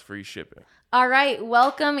plus free shipping. All right.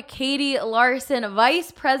 Welcome, Katie Larson,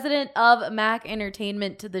 Vice President of Mac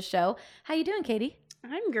Entertainment, to the show. How you doing, Katie?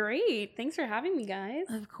 I'm great. Thanks for having me, guys.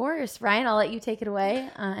 Of course. Ryan, I'll let you take it away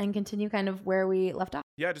and continue kind of where we left off.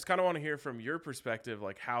 Yeah, just kind of want to hear from your perspective,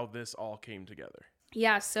 like how this all came together.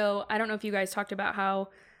 Yeah, so I don't know if you guys talked about how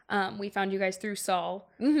we found you guys through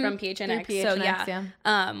Saul from PHNX. Through So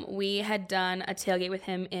PHNX, we had done a tailgate with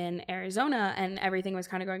him in Arizona, and everything was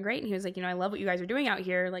kind of going great. And he was like, I love what you guys are doing out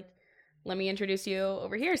here. Like, let me introduce you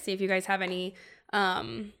over here, see if you guys have any,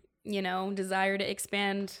 desire to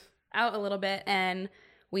expand out a little bit. And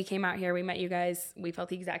we came out here, we met you guys, we felt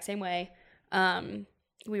the exact same way.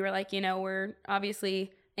 We were like, we're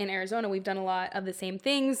obviously in Arizona, we've done a lot of the same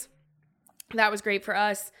things. That was great for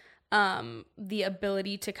us. The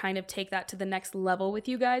ability to kind of take that to the next level with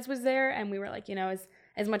you guys was there. And we were like,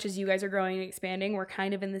 as much as you guys are growing and expanding, we're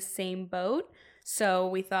kind of in the same boat. So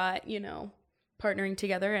we thought, partnering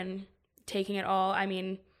together and taking it all. I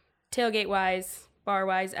mean, tailgate wise, bar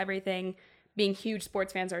wise, everything, being huge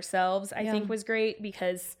sports fans ourselves, I think was great,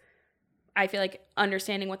 because I feel like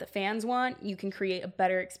understanding what the fans want, you can create a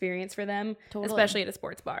better experience for them, especially at a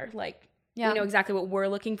sports bar. Like, we know exactly what we're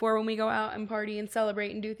looking for when we go out and party and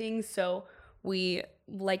celebrate and do things. So we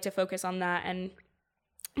like to focus on that and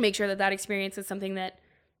make sure that that experience is something that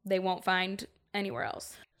they won't find anywhere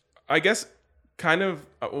else. I guess kind of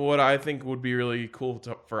what I think would be really cool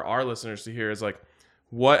for our listeners to hear is like,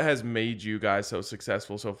 what has made you guys so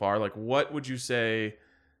successful so far? Like, what would you say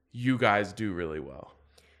you guys do really well?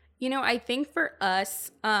 I think for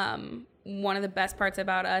us, one of the best parts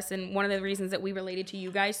about us and one of the reasons that we related to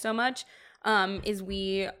you guys so much is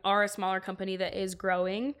we are a smaller company that is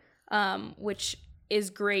growing, which is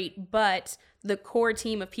great. But the core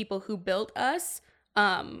team of people who built us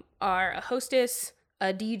are a hostess,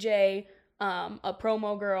 a DJ, a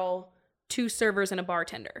promo girl, 2 servers, and a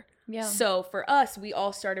bartender. Yeah. So for us, we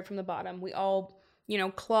all started from the bottom. We all,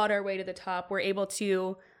 clawed our way to the top. We're able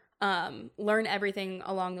to learn everything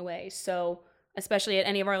along the way. So especially at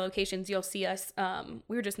any of our locations, you'll see us.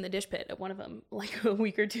 We were just in the dish pit at one of them like a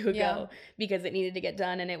week or 2 ago because it needed to get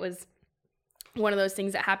done. And it was one of those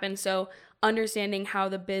things that happened. So understanding how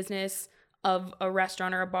the business of a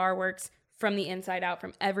restaurant or a bar works from the inside out,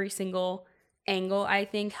 from every single angle, I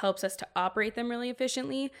think helps us to operate them really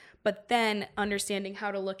efficiently. But then understanding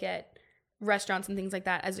how to look at restaurants and things like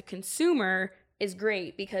that as a consumer is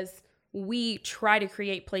great, because we try to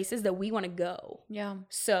create places that we want to go. Yeah.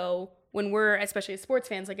 So when we're, especially as sports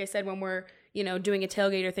fans, like I said, when we're, doing a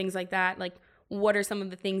tailgate or things like that, like, what are some of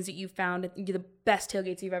the things that you found the best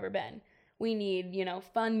tailgates you've ever been? We need,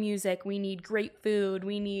 fun music. We need great food.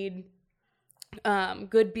 We need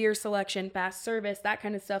good beer selection, fast service, that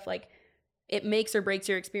kind of stuff. Like, it makes or breaks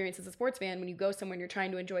your experience as a sports fan when you go somewhere and you're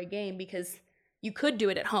trying to enjoy a game, because you could do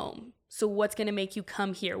it at home. So what's going to make you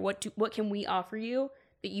come here? What can we offer you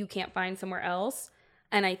that you can't find somewhere else.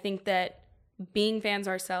 And I think that being fans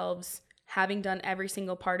ourselves, having done every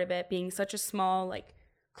single part of it, being such a small, like,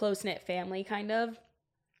 close-knit family kind of,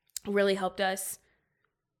 really helped us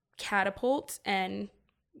catapult and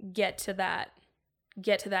get to that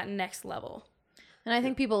next level. And I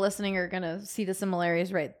think people listening are going to see the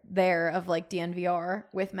similarities right there of like DNVR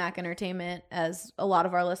with Mac Entertainment, as a lot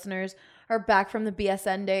of our listeners are back from the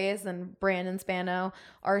BSN days, and Brandon Spano,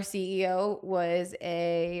 our CEO, was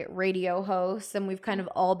a radio host, and we've kind of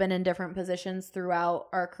all been in different positions throughout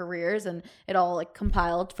our careers, and it all like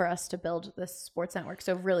compiled for us to build this sports network.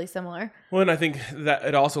 So really similar. Well, and I think that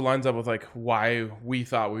it also lines up with like why we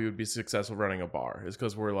thought we would be successful running a bar, is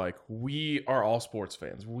because we're like, we are all sports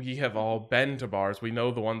fans. We have all been to bars. We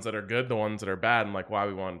know the ones that are good, the ones that are bad, and like why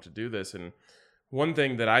we wanted to do this. And one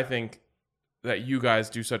thing that I think that you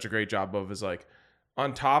guys do such a great job of is like,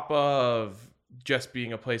 on top of just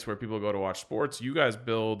being a place where people go to watch sports, you guys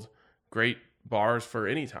build great bars for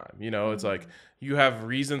any time. You know, it's like you have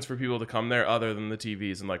reasons for people to come there other than the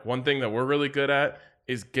TVs. And like one thing that we're really good at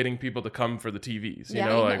is getting people to come for the TVs. You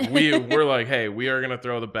know, like we're like, hey, we are going to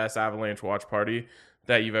throw the best Avalanche watch party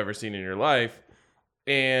that you've ever seen in your life.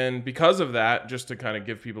 And because of that, just to kind of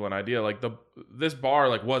give people an idea, like this bar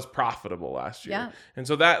like was profitable last year. Yeah. And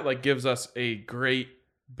so that like gives us a great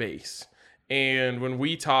base. And when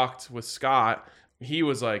we talked with Scott, he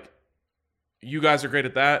was like, you guys are great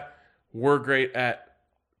at that. We're great at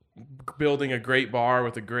building a great bar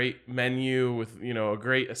with a great menu, with, you know, a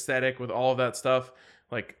great aesthetic, with all of that stuff.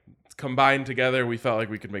 Like combined together, we felt like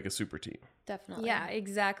we could make a super team. Definitely. Yeah,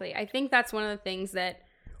 exactly. I think that's one of the things that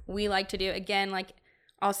we like to do. Again, like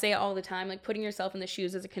I'll say it all the time, like putting yourself in the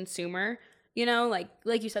shoes as a consumer, you know,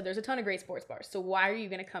 like you said, there's a ton of great sports bars. So why are you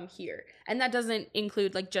going to come here? And that doesn't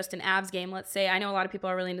include like just an Avs game. Let's say, I know a lot of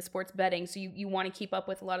people are really into sports betting. So you want to keep up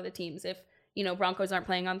with a lot of the teams. If, you know, Broncos aren't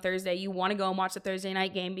playing on Thursday, you want to go and watch the Thursday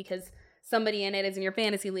night game because somebody in it is in your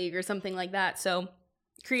fantasy league or something like that. So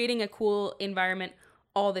creating a cool environment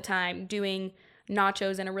all the time, doing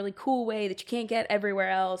nachos in a really cool way that you can't get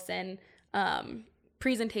everywhere else, and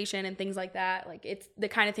presentation and things like that. Like it's the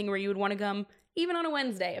kind of thing where you would want to come even on a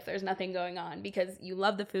Wednesday if there's nothing going on, because you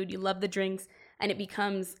love the food, you love the drinks, and it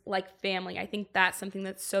becomes like family. I think that's something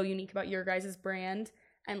that's so unique about your guys' brand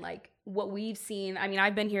and like what we've seen. I mean,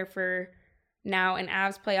 I've been here for now an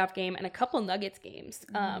Avs playoff game and a couple Nuggets games.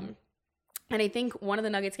 And I think one of the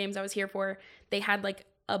Nuggets games I was here for, they had like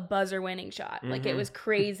a buzzer winning shot. Like it was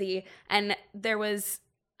crazy. And there was,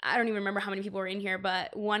 I don't even remember how many people were in here,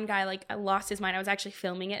 but one guy like lost his mind. I was actually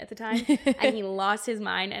filming it at the time, and he lost his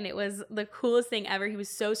mind, and it was the coolest thing ever. He was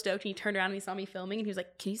so stoked, and he turned around and he saw me filming, and he was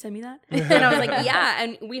like, "Can you send me that?" And I was like, "Yeah."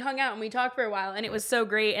 And we hung out and we talked for a while, and it was so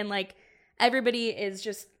great. And like everybody is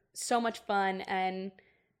just so much fun and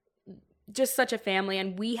just such a family.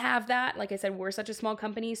 And we have that. Like I said, we're such a small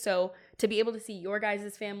company, so to be able to see your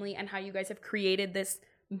guys' family and how you guys have created this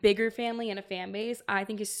bigger family and a fan base, I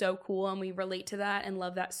think is so cool, and we relate to that and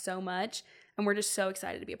love that so much, and we're just so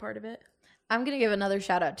excited to be a part of it. I'm going to give another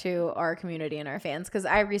shout out to our community and our fans, because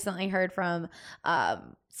I recently heard from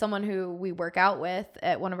someone who we work out with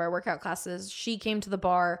at one of our workout classes. She came to the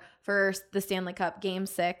bar for the Stanley Cup Game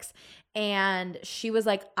 6, and she was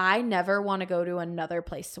like, I never want to go to another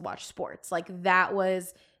place to watch sports. Like that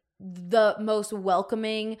was the most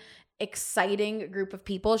welcoming, exciting group of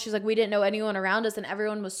people. She's like, we didn't know anyone around us, and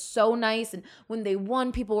everyone was so nice, and when they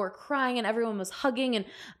won, people were crying and everyone was hugging. And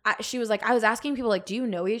she was like, I was asking people like, do you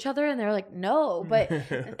know each other? And they're like, no, but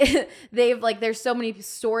they've like, there's so many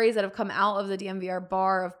stories that have come out of the DNVR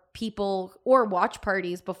bar of people, or watch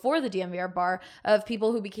parties before the DNVR bar, of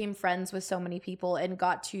people who became friends with so many people and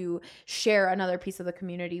got to share another piece of the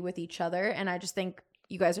community with each other. And I just think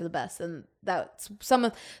you guys are the best. And that's some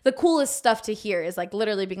of the coolest stuff to hear, is like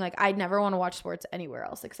literally being like, I'd never want to watch sports anywhere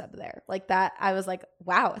else except there. Like that, I was like,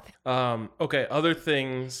 wow. Okay, other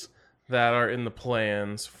things that are in the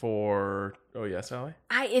plans for, oh yes, Allie?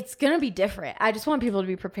 It's going to be different. I just want people to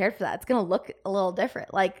be prepared for that. It's going to look a little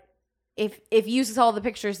different. Like if you saw the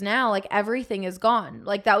pictures now, like everything is gone.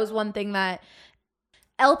 Like that was one thing that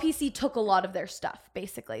LPC took a lot of their stuff,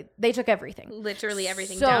 basically. They took everything. Literally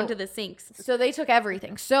everything, down to the sinks. So they took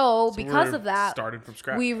everything. So because of that, started from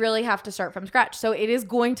scratch. We really have to start from scratch. So it is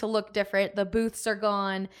going to look different. The booths are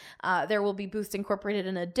gone. There will be booths incorporated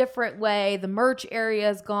in a different way. The merch area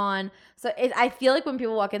is gone. So I feel like when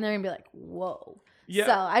people walk in there and be like, whoa. Yeah.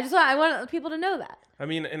 So I want people to know that. I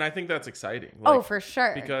mean, and I think that's exciting. Like, for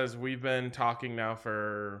sure. Because we've been talking now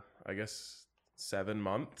for, I guess, 7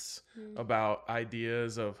 months about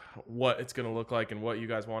ideas of what it's going to look like and what you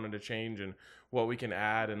guys wanted to change and what we can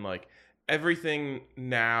add. And like everything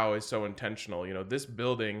now is so intentional. You know, this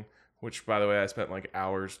building, which by the way, I spent like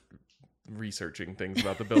hours researching things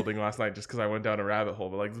about the building last night just because I went down a rabbit hole.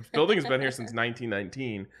 But like, this building's been here since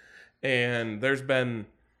 1919, and there's been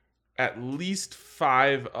at least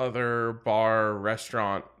 5 other bar,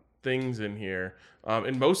 restaurant things in here,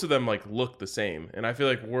 and most of them like look the same. And I feel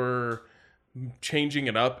like we're changing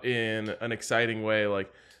it up in an exciting way.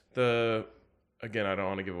 Like again, I don't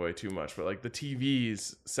want to give away too much, but like the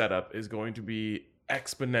TV's setup is going to be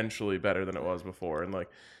exponentially better than it was before. And like,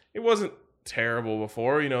 it wasn't terrible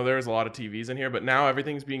before, you know, there was a lot of TVs in here, but now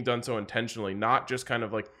everything's being done so intentionally, not just kind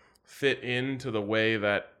of like fit into the way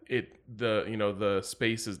that the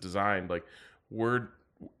space is designed. Like,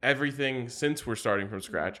 everything, since we're starting from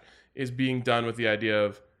scratch, is being done with the idea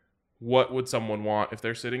of what would someone want if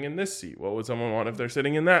they're sitting in this seat? What would someone want if they're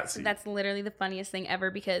sitting in that seat? That's literally the funniest thing ever,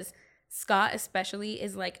 because Scott especially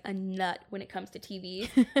is like a nut when it comes to TV.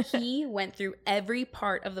 He went through every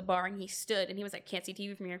part of the bar and he stood and he was like, can't see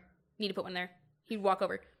TV from here. Need to put one there. He'd walk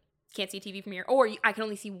over. Can't see TV from here. Or I can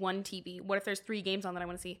only see one TV. What if there's 3 games on that I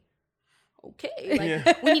want to see? Okay.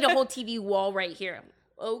 Like, we need a whole TV wall right here.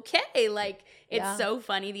 Okay. Like, it's so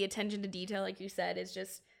funny. The attention to detail, like you said, is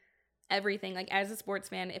just everything. Like, as a sports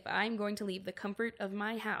fan, if I'm going to leave the comfort of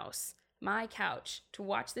my house, my couch, to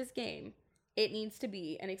watch this game, it needs to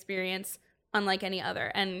be an experience unlike any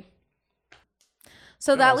other. And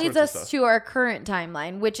so that leads us to our current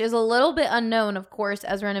timeline, which is a little bit unknown, of course,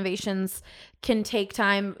 as renovations can take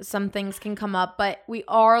time. Some things can come up, but we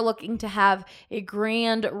are looking to have a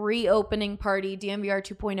grand reopening party, DNVR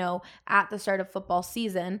 2.0, at the start of football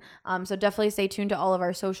season. So definitely stay tuned to all of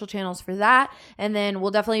our social channels for that. And then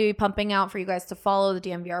we'll definitely be pumping out for you guys to follow the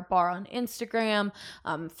DNVR Bar on Instagram,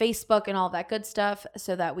 Facebook, and all that good stuff,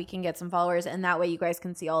 so that we can get some followers. And that way you guys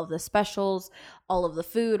can see all of the specials, all of the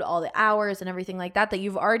food, all the hours, and everything like that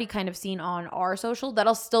you've already kind of seen on our social.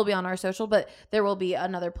 That'll still be on our social, but there will be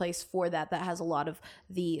another place for that has a lot of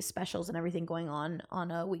the specials and everything going on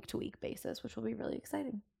a week-to-week basis, which will be really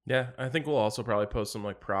exciting. Yeah, I think we'll also probably post some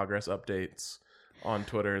like progress updates on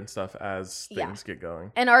Twitter and stuff as things get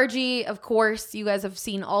going. And RG, of course, you guys have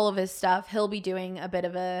seen all of his stuff. He'll be doing a bit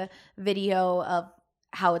of a video of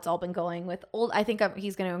how it's all been going with I think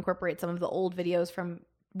he's going to incorporate some of the old videos from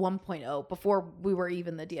 1.0 before we were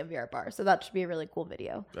even the DNVR Bar. So that should be a really cool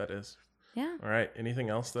video. That is. Yeah. All right. Anything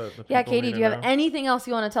else that the people Yeah, Katie, need do to you have know? anything else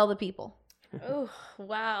you want to tell the people? Oh,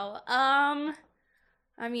 wow.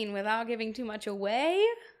 I mean, without giving too much away,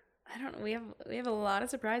 I don't know. We have a lot of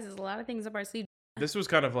surprises, a lot of things up our sleeve. This was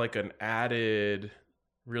kind of like an added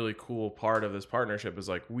really cool part of this partnership, is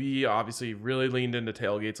like, we obviously really leaned into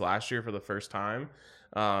tailgates last year for the first time.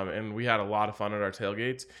 And we had a lot of fun at our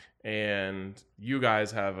tailgates, and you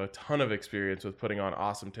guys have a ton of experience with putting on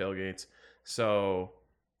awesome tailgates. So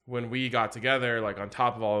when we got together, like, on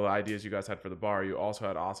top of all the ideas you guys had for the bar, you also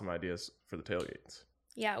had awesome ideas for the tailgates.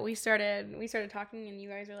 Yeah, we started talking, and you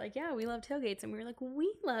guys were like, yeah, we love tailgates. And we were like,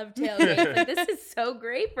 we love tailgates. Like, this is so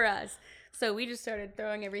great for us. So we just started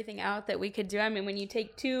throwing everything out that we could do. I mean, when you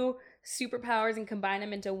take 2 superpowers and combine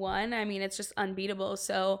them into one, I mean, it's just unbeatable.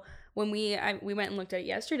 So when we went and looked at it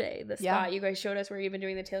yesterday, the spot you guys showed us where you've been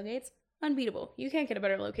doing the tailgates, unbeatable. You can't get a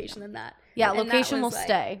better location than that. Yeah, and location will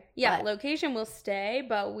stay. Yeah, location will stay,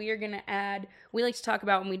 but we are going to add, we like to talk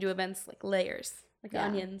about when we do events, like layers. Like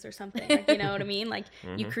onions or something, like, you know what I mean? Like,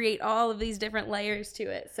 you create all of these different layers to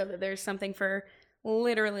it so that there's something for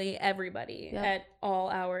literally everybody at all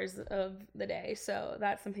hours of the day. So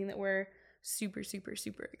that's something that we're super, super,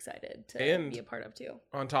 super excited to be a part of too.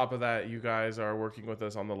 On top of that, you guys are working with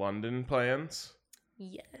us on the London plans.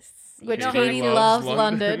 Yes. Which Katie loves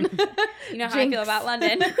London. You know how I feel about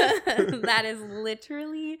London. That is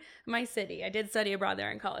literally my city. I did study abroad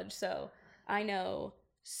there in college, so I know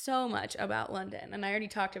so much about London, and I already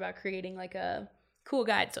talked about creating like a cool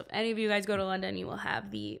guide. So if any of you guys go to London, you will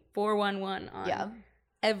have the 411 on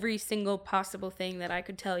every single possible thing that I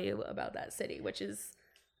could tell you about that city, which is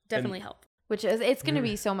definitely helpful. It's going to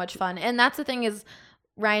be so much fun. And that's the thing, is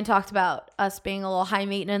Ryan talked about us being a little high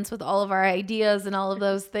maintenance with all of our ideas and all of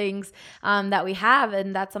those things that we have,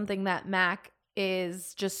 and that's something that Mac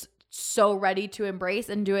is just so ready to embrace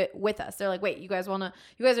and do it with us. They're like, wait, you guys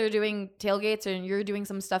are doing tailgates and you're doing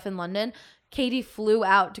some stuff in London. Katie flew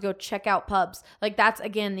out to go check out pubs. Like, that's,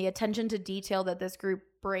 again, the attention to detail that this group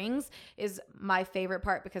brings is my favorite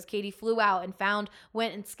part, because Katie flew out and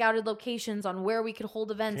went and scouted locations on where we could hold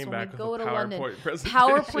events when we go to London.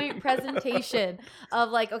 PowerPoint presentation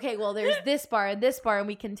of like, okay, well, there's this bar and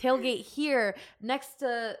we can tailgate here next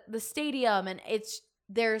to the stadium, and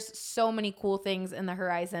there's so many cool things in the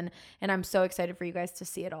horizon, and I'm so excited for you guys to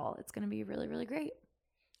see it all. It's going to be really, really great.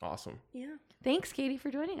 Awesome. Yeah. Thanks, Katie, for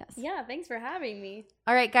joining us. Yeah, thanks for having me.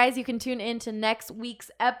 All right, guys, you can tune in to next week's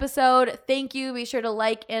episode. Thank you. Be sure to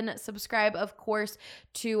like and subscribe, of course,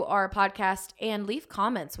 to our podcast and leave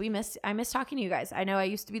comments. I miss talking to you guys. I know I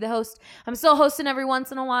used to be the host. I'm still hosting every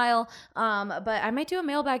once in a while, but I might do a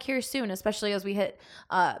mailbag here soon, especially as we hit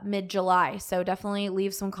mid-July. So definitely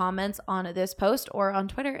leave some comments on this post or on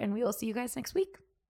Twitter, and we will see you guys next week.